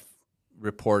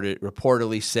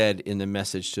reportedly said in the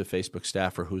message to a Facebook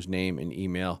staffer whose name and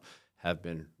email have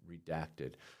been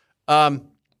redacted.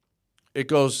 It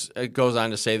goes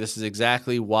on to say this is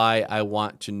exactly why I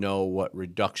want to know what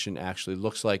reduction actually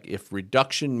looks like. If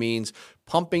reduction means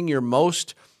pumping your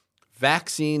most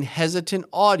vaccine hesitant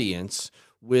audience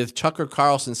with Tucker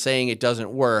Carlson saying it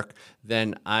doesn't work,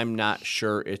 then I'm not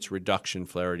sure it's reduction,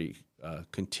 Flaherty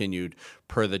continued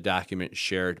per the document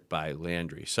shared by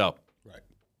Landry. So, right,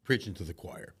 preaching to the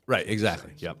choir. Right,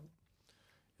 exactly. Yep.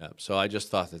 So I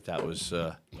just thought that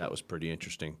was pretty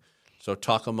interesting. So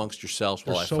talk amongst yourselves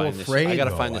while I find this. I got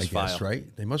to find this file. Right?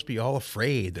 They must be all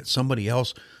afraid that somebody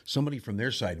from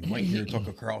their side might hear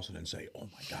Tucker Carlson and say, "Oh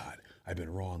my God, I've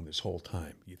been wrong this whole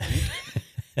time." You think?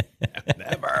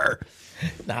 Never.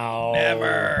 No.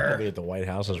 Never. Nobody at the White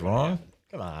House is wrong.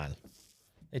 Come on.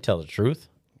 They tell the truth.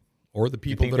 Or the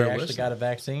people you think that they are actually listening. got a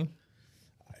vaccine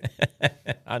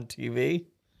on TV.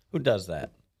 Who does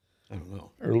that? I don't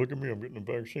know. Or look at me, I'm getting a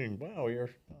vaccine. Wow,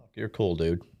 you're cool,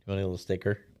 dude. You want a little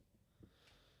sticker?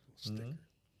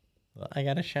 Well, I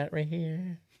got a shot right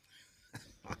here.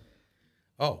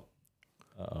 Oh.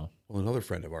 Uh-oh. Well, another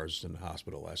friend of ours was in the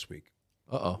hospital last week.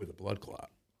 Uh-oh. With a blood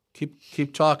clot.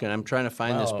 Keep talking. I'm trying to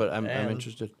find this, but I'm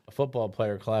interested. A football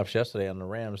player collapsed yesterday on the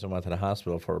Rams and went to the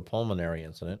hospital for a pulmonary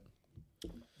incident.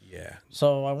 Yeah.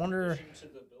 So I wonder.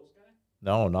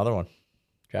 No, another one.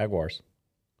 Jaguars.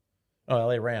 Oh,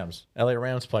 LA Rams. LA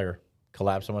Rams player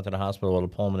collapsed and went to the hospital with a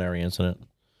pulmonary incident.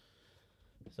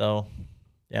 So,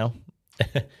 yeah.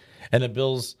 and the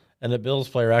Bills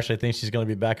player actually thinks he's going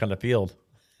to be back on the field.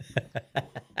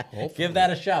 Give that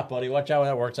a shot, buddy. Watch how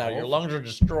that works out. Your lungs are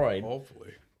destroyed.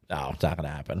 Hopefully. No, it's not going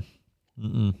to happen.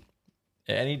 Mm-mm.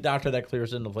 Any doctor that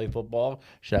clears in to play football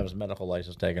should have his medical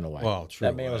license taken away. Well, true.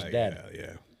 That man was dead.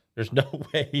 Yeah. There's no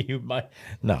way you might.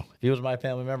 No, if he was my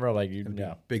family member, I'm like,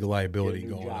 no. Big liability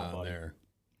going on there.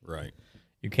 Right.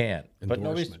 You can't. But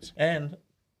nobody's. And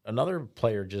another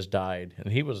player just died, and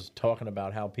he was talking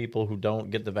about how people who don't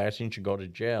get the vaccine should go to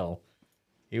jail.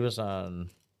 He was on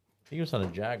the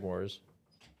Jaguars.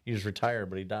 He was retired,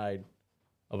 but he died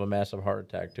of a massive heart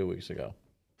attack 2 weeks ago.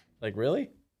 Like, really?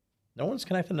 No one's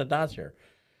connecting the dots here.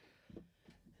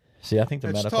 See, I think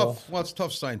It's tough. Well, it's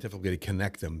tough scientifically to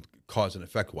connect them cause and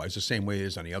effect wise, the same way it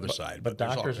is on the other side. But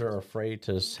doctors are afraid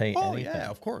to say anything. Oh, yeah,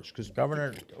 of course. Because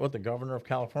the governor of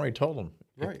California told them.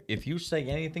 Right. If you say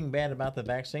anything bad about the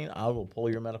vaccine, I will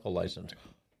pull your medical license.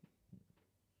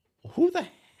 Who the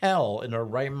hell in their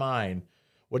right mind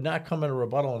would not come in a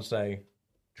rebuttal and say,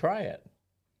 try it?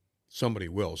 Somebody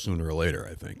will sooner or later,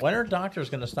 I think. When are doctors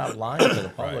going to stop lying to the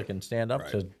public and stand up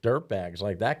to dirtbags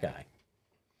like that guy?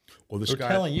 Well, this They're guy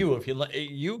telling you if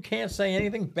you can't say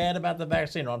anything bad about the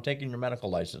vaccine, or I'm taking your medical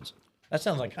license. That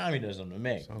sounds like communism to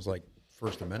me. Sounds like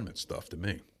First Amendment stuff to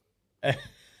me.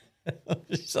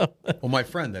 So, well, my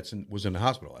friend was in the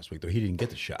hospital last week, though. He didn't get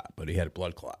the shot, but he had a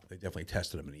blood clot. They definitely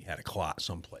tested him, and he had a clot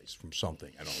someplace from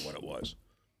something. I don't know what it was.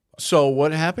 So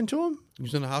what happened to him? He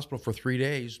was in the hospital for 3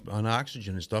 days on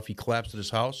oxygen and stuff. He collapsed at his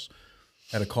house,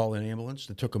 had to call an ambulance.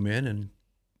 They took him in and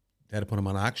had to put him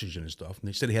on oxygen and stuff. And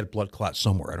they said he had a blood clot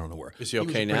somewhere. I don't know where. Is he okay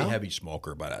now? He was a pretty heavy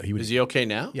smoker, but is he okay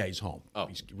now? Yeah, he's home. Oh,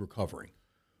 he's recovering.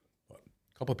 But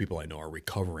a couple of people I know are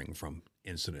recovering from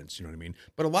incidents. You know what I mean?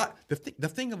 But the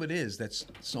thing of it is that's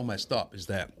so messed up is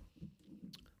that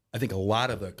I think a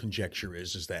lot of the conjecture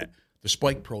is that the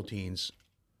spike proteins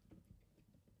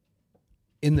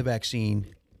in the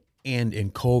vaccine and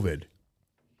in COVID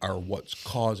are what's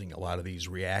causing a lot of these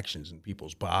reactions in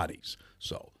people's bodies.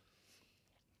 So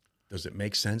does it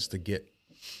make sense to get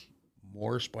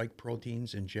more spike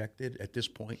proteins injected at this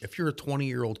point? If you're a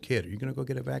 20-year-old kid, are you going to go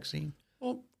get a vaccine?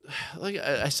 Well, like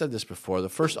I said this before,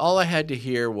 all I had to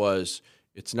hear was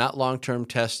It's not long-term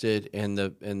tested, and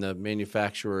the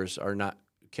manufacturers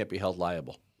can't be held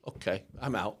liable. Okay,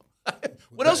 I'm out.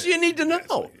 What else do you need to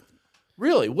know?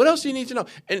 Really, what else do you need to know?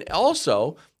 And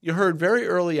also, you heard very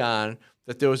early on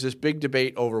that there was this big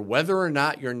debate over whether or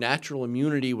not your natural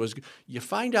immunity was. You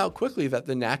find out quickly that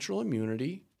the natural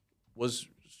immunity was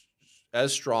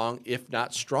as strong, if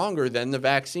not stronger, than the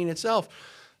vaccine itself.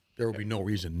 There would be no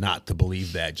reason not to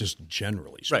believe that, just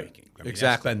generally speaking. Right. I mean,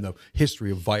 Exactly. That's been the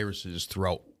history of viruses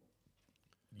throughout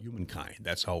humankind.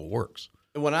 That's how it works.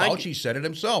 When Fauci said it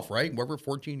himself, right? Whatever,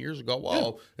 14 years ago.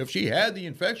 Well, if she had the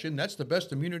infection, that's the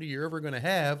best immunity you're ever going to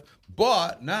have.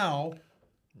 But now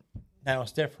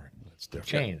it's different. It's different.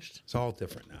 Changed. It's all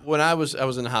different now. When I was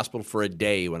in the hospital for a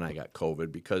day when I got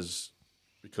COVID because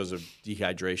of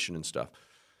dehydration and stuff.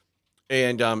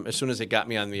 And as soon as they got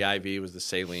me on the IV, it was the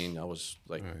saline. I was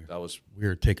like, We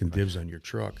were taking dibs on your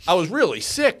truck. I was really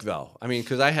sick though. I mean,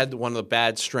 because I had one of the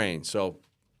bad strains. So,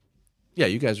 yeah,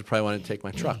 you guys would probably want to take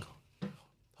my truck,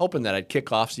 hoping that I'd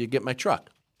kick off so you get my truck.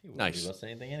 Nice. Give us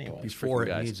anything anyway. Before it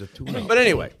guys. needs a tune-up. But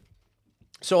anyway,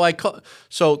 so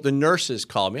the nurses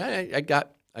called me. I got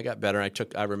better. I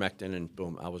took ivermectin, and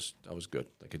boom, I was good.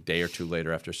 Like a day or two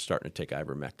later, after starting to take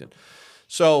ivermectin.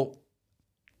 So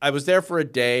I was there for a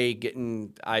day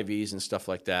getting IVs and stuff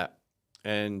like that,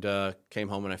 and came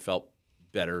home and I felt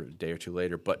better a day or two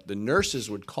later. But the nurses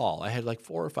would call. I had like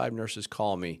 4 or 5 nurses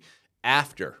call me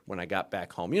after when I got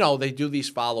back home. You know, they do these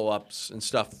follow-ups and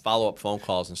stuff, follow-up phone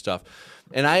calls and stuff.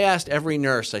 And I asked every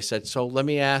nurse, I said, so let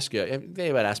me ask you.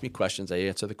 They would ask me questions. I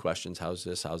answer the questions. How's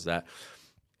this? How's that?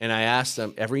 And I asked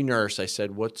them, every nurse, I said,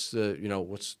 what's the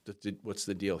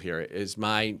deal here?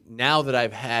 Now that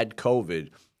I've had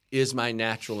COVID, is my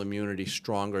natural immunity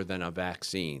stronger than a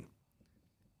vaccine?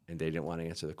 And they didn't want to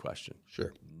answer the question.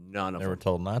 Sure. None of They them. were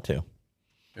told not to.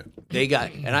 Yeah. They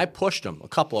got, and I pushed them. A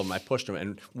couple of them, I pushed them.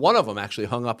 And one of them actually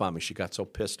hung up on me. She got so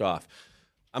pissed off.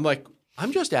 I'm like,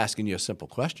 I'm just asking you a simple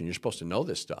question. You're supposed to know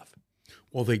this stuff.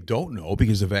 Well, they don't know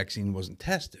because the vaccine wasn't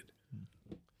tested.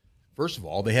 First of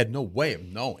all, they had no way of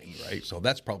knowing, right? So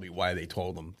that's probably why they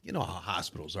told them, you know how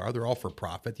hospitals are. They're all for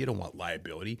profit. You don't want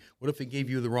liability. What if they gave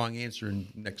you the wrong answer and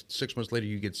next 6 months later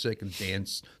you get sick and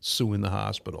Dan's suing the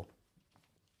hospital?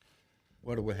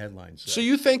 What do headlines say? So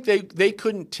you think they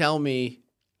couldn't tell me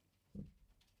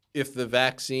if the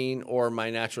vaccine or my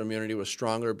natural immunity was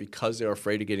stronger because they were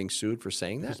afraid of getting sued for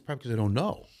saying that? It's probably because they don't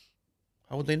know.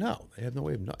 How would they know? They have no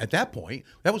way of knowing. At that point,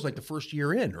 that was like the first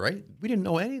year in, right? We didn't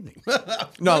know anything.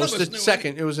 No, it was the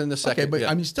second. It was in the second. Okay, but yeah.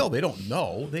 I mean, still, they don't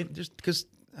know. They just because,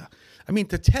 I mean,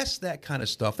 to test that kind of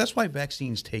stuff. That's why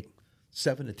vaccines take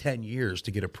 7 to 10 years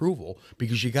to get approval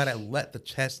because you got to let the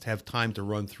test have time to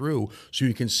run through so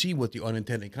you can see what the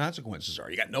unintended consequences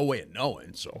are. You got no way of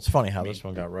knowing. So It's funny how this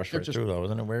one got rushed right through, though.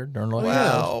 Isn't it weird? During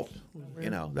well, you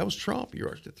know, that was Trump. He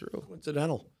rushed it through.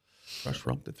 Coincidental.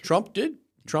 Trump did. Trump did.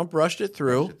 Trump rushed it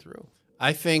through. Rushed it through.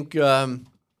 I think. What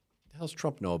does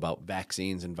Trump know about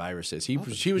vaccines and viruses? He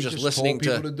was just listening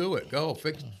told people to do it. Go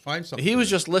find something. He was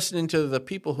just listening to the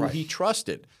people who he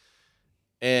trusted,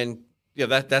 and yeah,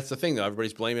 that's the thing though.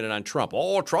 Everybody's blaming it on Trump.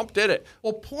 Oh, Trump did it.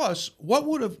 Well, plus, what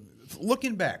would have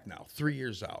looking back now, 3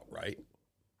 years out, right?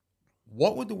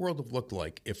 What would the world have looked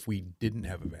like if we didn't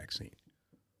have a vaccine?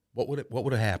 What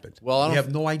would have happened? Well, we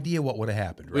have no idea what would have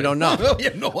happened. Right? We don't know. We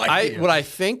have no idea. What I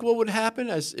think what would happen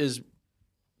is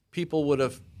people would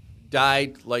have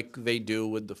died like they do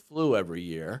with the flu every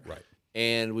year, right?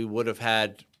 And we would have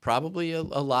had probably a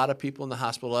lot of people in the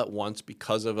hospital at once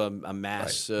because of a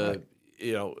mass,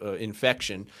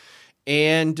 infection,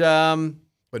 and.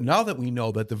 But now that we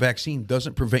know that the vaccine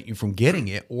doesn't prevent you from getting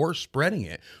it or spreading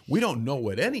it, we don't know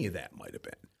what any of that might have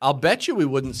been. I'll bet you we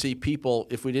wouldn't see people,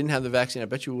 if we didn't have the vaccine, I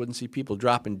bet you we wouldn't see people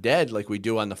dropping dead like we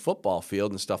do on the football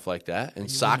field and stuff like that,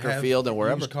 and soccer field and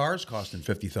wherever. Used cars costing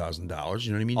 $50,000,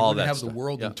 you know what I mean? All you wouldn't that have stuff. the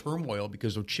world in turmoil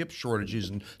because of chip shortages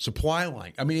and supply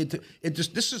line. I mean,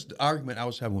 this is the argument I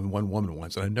was having with one woman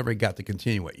once, and I never got to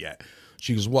continue it yet.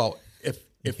 She goes, well,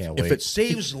 if it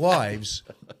saves lives,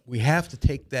 we have to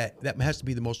take that. That has to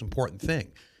be the most important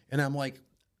thing. And I'm like,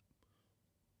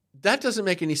 that doesn't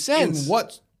make any sense.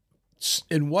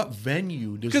 In what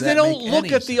venue does that because they don't make look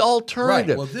any at sense? the alternative.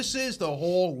 Right. Well, this is the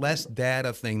whole less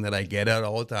data thing that I get at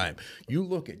all the time. You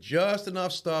look at just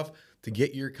enough stuff to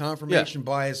get your confirmation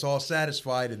bias all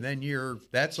satisfied, and then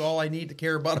that's all I need to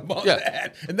care about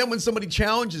that. And then when somebody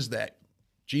challenges that,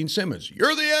 Gene Simmons,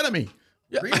 you're the enemy.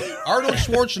 Yeah. Really? Arnold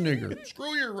Schwarzenegger,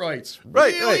 screw your rights.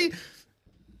 Really? Right.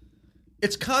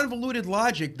 It's convoluted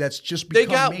logic that's just become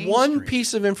They got mainstream. one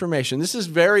piece of information. This is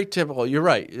very typical. You're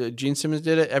right. Gene Simmons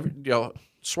did it.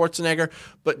 Schwarzenegger.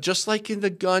 But just like in the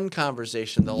gun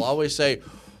conversation, they'll always say,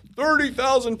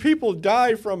 30,000 people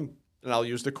die from, and I'll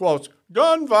use the quotes,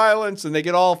 gun violence, and they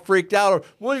get all freaked out.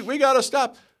 Or, we got to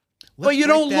stop. But you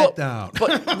don't look down.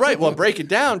 But right, well, break it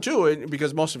down too,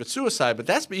 because most of it's suicide. But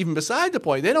that's even beside the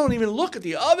point. They don't even look at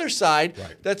the other side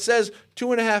that says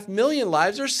 2.5 million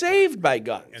lives are saved by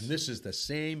guns. And this is the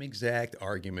same exact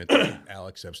argument that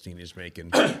Alex Epstein is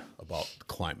making about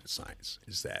climate science.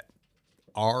 Is that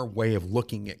our way of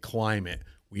looking at climate?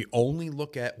 We only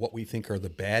look at what we think are the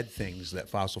bad things that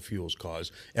fossil fuels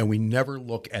cause, and we never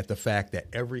look at the fact that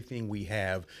everything we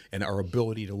have and our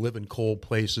ability to live in cold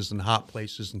places and hot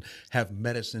places and have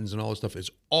medicines and all this stuff is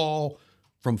all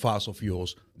from fossil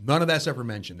fuels. None of that's ever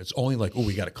mentioned. It's only like, oh,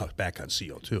 we got to cut back on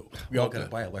CO2. We all got to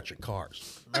buy electric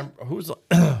cars. Remember, who's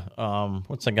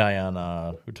what's the guy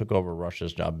on who took over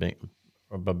Russia's job?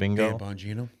 Babingo?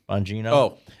 Bongino? Bongino.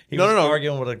 Oh, he was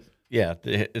arguing with a. Yeah,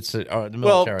 it's the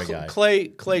military guy.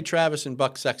 Clay Travis and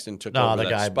Buck Sexton took over the that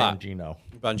guy spot. Bongino.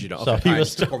 Okay. So he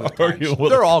was arguing with.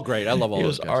 They're all great. I love all He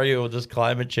those was guys. arguing with this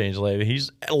climate change lady.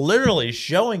 He's literally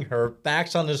showing her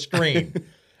facts on the screen.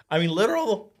 I mean,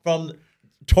 literal from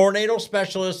tornado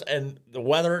specialists and the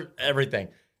weather, everything.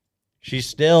 She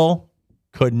still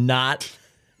could not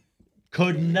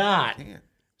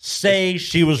say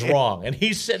she was wrong. And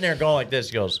he's sitting there going like this.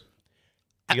 He goes,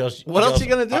 what else are you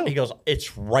going to do? He goes,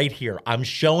 it's right here. I'm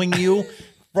showing you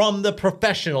from the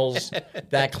professionals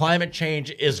that climate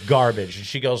change is garbage. And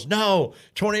she goes, no,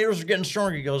 tornadoes are getting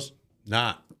stronger. He goes,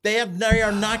 they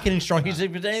are not getting strong. He said,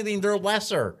 if it's anything, they're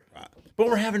lesser. But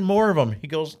we're having more of them. He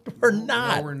goes, we're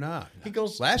not. No, we're not. He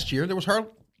goes, last year was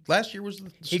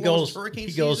the slowest hurricane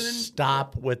season. He goes,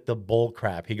 stop with the bull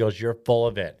crap. He goes, you're full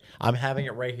of it. I'm having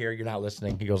it right here. You're not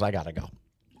listening. He goes, I got to go.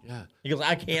 Yeah. He goes,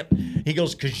 I can't. He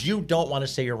goes, because you don't want to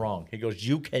say you're wrong. He goes,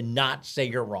 you cannot say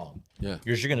you're wrong. Yeah.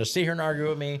 You're going to sit here and argue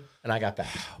with me, and I got that.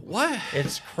 What?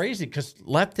 It's crazy because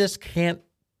leftists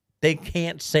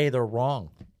can't say they're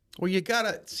wrong. Well, you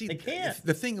gotta see. They can't.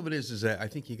 The thing of it is that I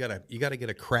think you gotta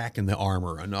get a crack in the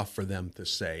armor enough for them to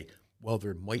say, well,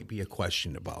 there might be a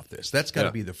question about this. That's got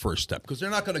to be the first step because they're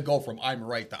not going to go from I'm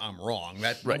right to I'm wrong.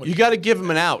 That's right. You got to give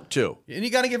them an out too, and you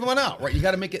got to give them an out. Right. You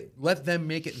got to let them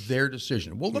make it their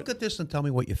decision. Well, look at this and tell me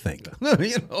what you think.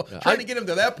 Trying to get them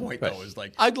to that point though is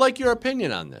like, I'd like your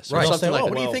opinion on this. Right. Something like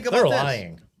what do you think about they're this?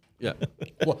 Lying. Yeah.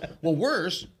 well,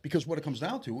 worse because what it comes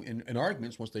down to in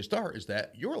arguments once they start is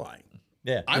that you're lying.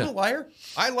 Yeah. I'm a liar.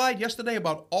 I lied yesterday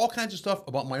about all kinds of stuff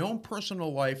about my own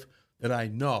personal life that I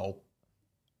know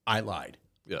I lied.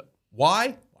 Yeah.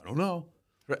 Why? I don't know.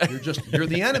 You're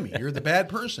the enemy. You're the bad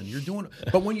person. You're doing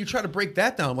it. But when you try to break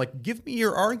that down, like, give me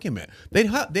your argument. They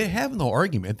have no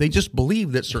argument. They just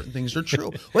believe that certain things are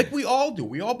true. Like we all do.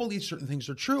 We all believe certain things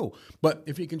are true. But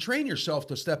if you can train yourself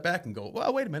to step back and go,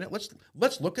 well, wait a minute,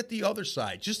 let's look at the other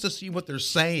side just to see what they're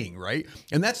saying, right?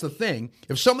 And that's the thing.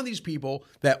 If some of these people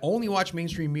that only watch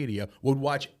mainstream media would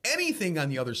watch anything on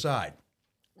the other side.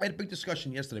 I had a big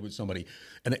discussion yesterday with somebody,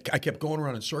 and I kept going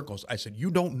around in circles. I said, you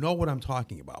don't know what I'm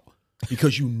talking about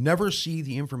because you never see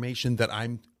the information that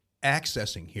I'm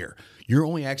accessing here. You're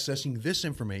only accessing this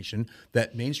information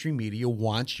that mainstream media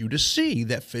wants you to see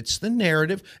that fits the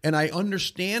narrative, and I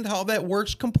understand how that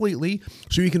works completely.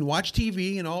 So you can watch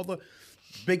TV and all the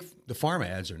farm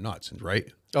ads are nuts,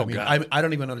 right? Oh, I mean, God. I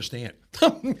don't even understand.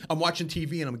 I'm watching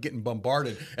TV and I'm getting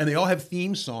bombarded, and they all have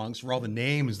theme songs for all the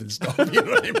names and stuff. You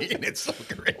know what I mean? It's so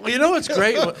great. Well, you know what's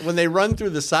great when they run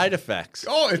through the side effects.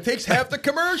 Oh, it takes half the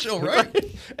commercial, right?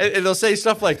 And they'll say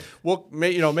stuff like, "Well,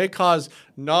 may cause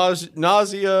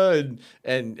nausea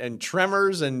and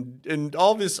tremors and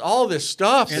all this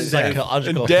stuff, and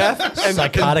psychological death, and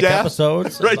psychotic death.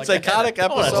 Episodes, right? Psychotic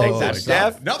episodes, and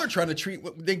death. Now they're trying to treat.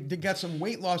 They got some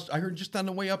weight loss. I heard just on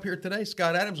the way up here today,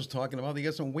 Scott Adams was talking about they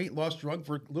got some weight loss drug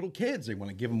for little kids. They want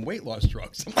to give them weight loss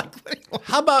drugs. I'm like,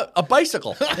 how about a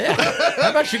bicycle? Yeah. How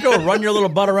about you go run your little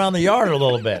butt around the yard a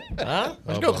little bit? Huh?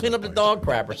 Let's go clean up the dog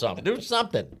crap or something. Do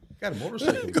something. Got a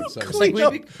motorcycle. It's like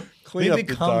we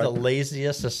become the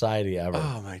laziest society ever.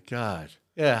 Oh my God.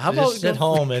 Yeah. How you about just sit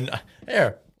home and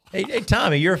hey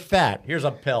Tommy, you're fat. Here's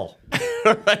a pill.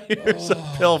 Right, here's a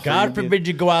pill. God forbid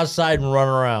you go outside and run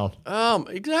around.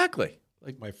 Exactly.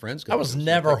 Like my friends. I was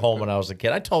never home when I was a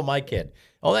kid. I told my kid,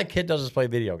 all that kid does is play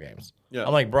video games. Yeah.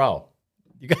 I'm like, bro,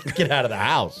 you got to get out of the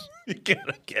house. You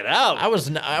gotta get out. I was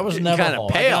never home.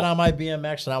 I got on my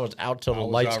BMX and I was out till the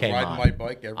lights came on. I was riding my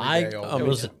bike every day.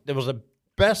 It was the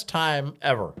best time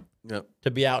ever. Yep.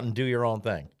 To be out and do your own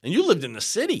thing. And you lived in the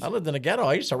city. I lived in the ghetto.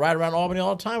 I used to ride around Albany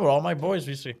all the time with all my boys.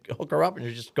 We used to hook her up and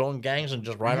you just go in gangs and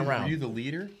just ride around. Were you the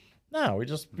leader? No, we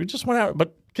just went out.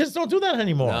 But kids don't do that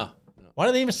anymore. No. Why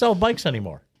do they even sell bikes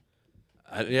anymore?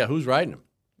 Yeah, who's riding them?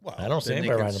 Well, I don't see then they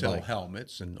anybody can riding a sell bike.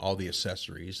 helmets and all the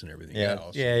accessories and everything Yeah,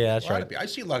 else. yeah, that's right. I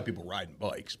see a lot of people riding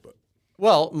bikes, but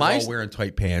Well, all wearing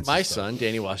tight pants. My and stuff. son,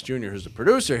 Danny Wass Jr., who's the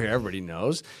producer here, everybody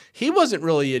knows, he wasn't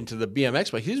really into the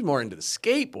BMX bike. He was more into the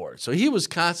skateboard. So he was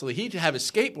constantly, he'd have his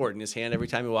skateboard in his hand every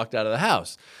time he walked out of the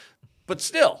house. But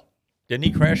still. Didn't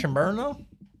he crash and burn, though?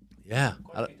 Yeah.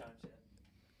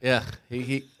 Yeah.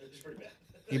 He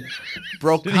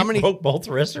broke Did he broke both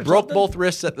wrists or broke something? both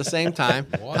wrists at the same time.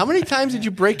 How many times did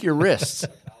you break your wrists?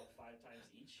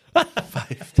 About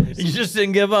 5 times each. You just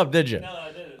didn't give up, did you? No,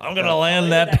 I didn't. I'm gonna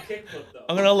land that.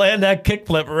 I'm gonna land that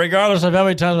kickflip, regardless of how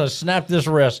many times I snap this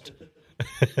wrist.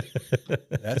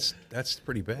 That's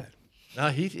pretty bad. No,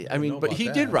 he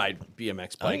did ride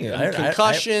BMX bike. I-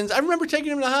 Concussions. I remember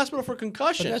taking him to the hospital for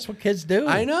concussions. But that's what kids do.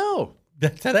 I know.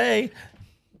 Today.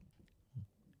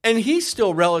 And he's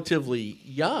still relatively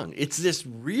young. It's this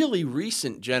really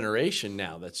recent generation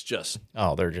now that's just.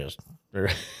 Oh,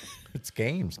 it's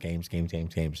games.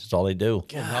 That's all they do.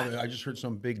 I just heard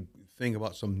some big thing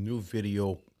about some new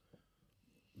video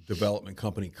development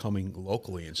company coming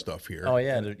locally and stuff here. Oh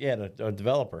yeah, the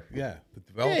developer. Yeah, the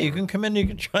developer. Yeah, you can come in. You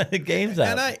can try the games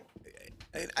out.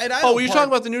 Were you talking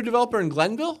about the new developer in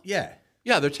Glenville? Yeah.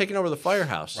 Yeah, they're taking over the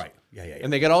firehouse. Right. Yeah.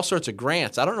 And they get all sorts of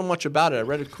grants. I don't know much about it. I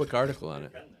read a quick article on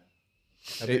it.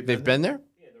 They've been there?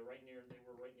 Yeah, they were right near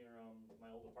my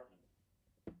old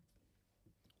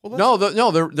apartment.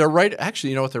 No, they're right.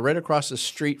 Actually, you know what? They're right across the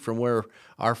street from where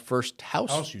our first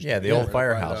house used to be. Yeah, the old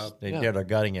firehouse. They're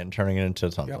gutting it and turning it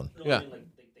into something. Yep. Yeah. They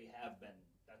have been.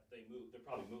 They moved. They're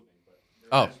probably moving, but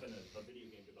there has been a video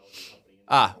game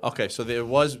development company. Okay. So there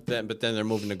was then, but then they're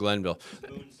moving to Glenville.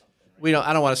 I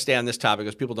don't want to stay on this topic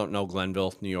because people don't know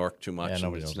Glenville, New York, too much. Yeah,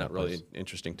 nobody it's knows not that really place.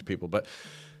 interesting to people. But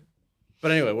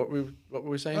anyway, what were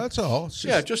we saying? That's all.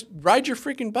 Just ride your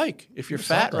freaking bike. If you're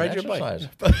fat, ride your bike.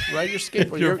 Ride your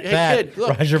skateboard. You're Hey, fat, kid,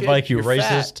 look, ride your kid, bike, you you're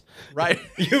racist. fat. Right.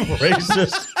 You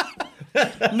racist.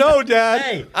 No, Dad.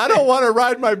 Hey. I don't want to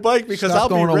ride my bike because Stop I'll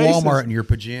going be to racist. Walmart in your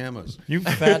pajamas. You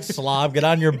fat slob, get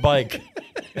on your bike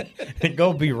and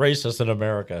go be racist in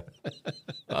America.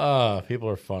 People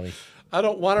are funny. I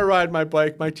don't want to ride my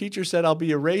bike. My teacher said I'll be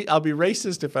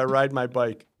racist if I ride my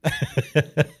bike.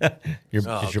 Is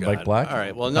your bike black? All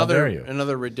right. Well, How dare you?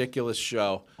 another ridiculous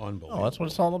show. Oh, that's what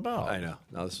it's all about. I know.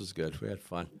 No, this was good. We had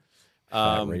fun.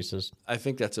 Racist. I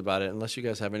think that's about it. Unless you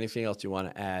guys have anything else you want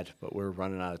to add, but we're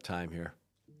running out of time here.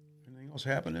 Anything else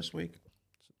happen this week?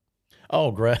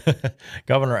 Oh,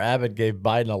 Governor Abbott gave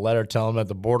Biden a letter telling him that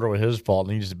the border was his fault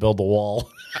and he needs to build a wall.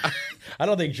 I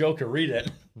don't think Joe could read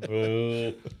it.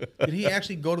 Did he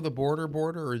actually go to the border,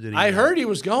 or did he? I heard he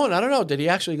was going. I don't know. Did he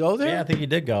actually go there? Yeah, I think he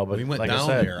did go, but he went like down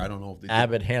I said, there. I don't know if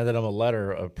Abbott handed him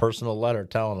a personal letter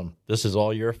telling him, this is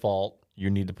all your fault. You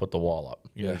need to put the wall up.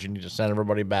 You need to send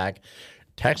everybody back.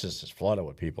 Texas is flooded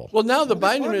with people. Well, now the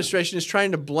Biden administration is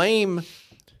trying to blame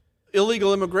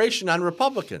illegal immigration on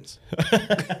Republicans.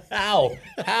 How?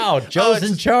 Joe's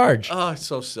in charge. Oh, it's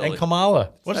so silly. And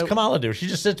Kamala. What does Kamala do? She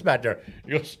just sits back there.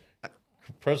 He goes,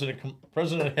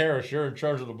 President Harris, you're in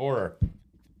charge of the border.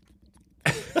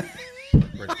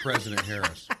 President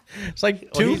Harris. It's like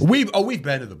we've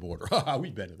been to the border.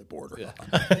 We've been to the border.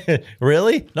 Yeah.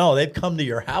 Really? No, they've come to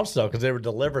your house though because they were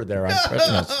delivered there on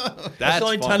Christmas. That's the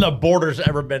only time the border's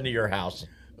ever been to your house.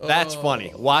 That's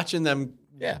funny. Watching them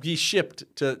be shipped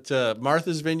to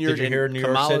Martha's Vineyard. Did you hear in New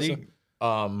Kamala's York City?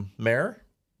 Mayor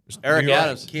Eric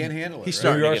Adams can't handle it. He's New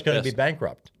starting York's to get going to pissed. be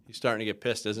bankrupt. He's starting to get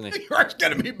pissed, isn't he? New York's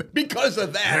going to be because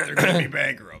of that. They're going to be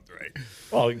bankrupt, right?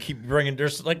 Well, you keep bringing.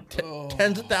 There's like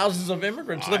tens of thousands of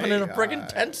immigrants living in a friggin'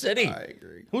 tent city. I agree.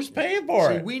 Who's paying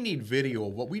for it? We need video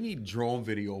of we need drone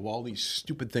video of all these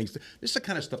stupid things. This is the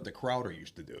kind of stuff that Crowder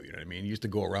used to do. You know what I mean? He used to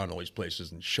go around all these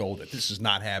places and show that this is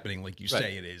not happening like you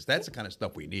say it is. That's the kind of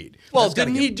stuff we need. Well,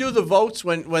 didn't he do the votes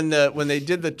when they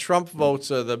did the Trump votes,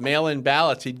 the mail-in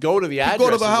ballots? He'd go to the addresses. He'd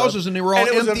go to the houses and they were all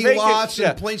it was a empty vacant lots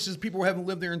and places people haven't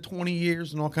lived there in 20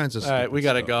 years and all kinds of stuff. All right, we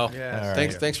got to go. Yeah.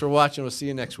 Thanks for watching. We'll see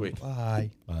you next week. Bye.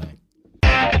 Bye.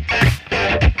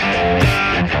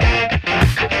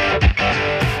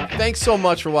 Thanks so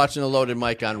much for watching The Loaded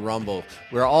Mic on Rumble.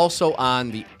 We're also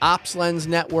on the Ops Lens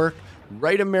Network,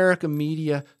 Right America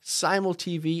Media, Simul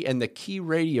TV, and the Key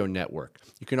Radio Network.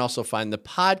 You can also find the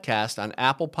podcast on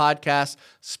Apple Podcasts,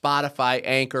 Spotify,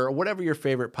 Anchor, or whatever your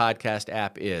favorite podcast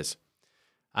app is.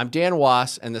 I'm Dan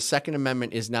Wass, and the Second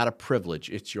Amendment is not a privilege,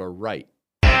 it's your right.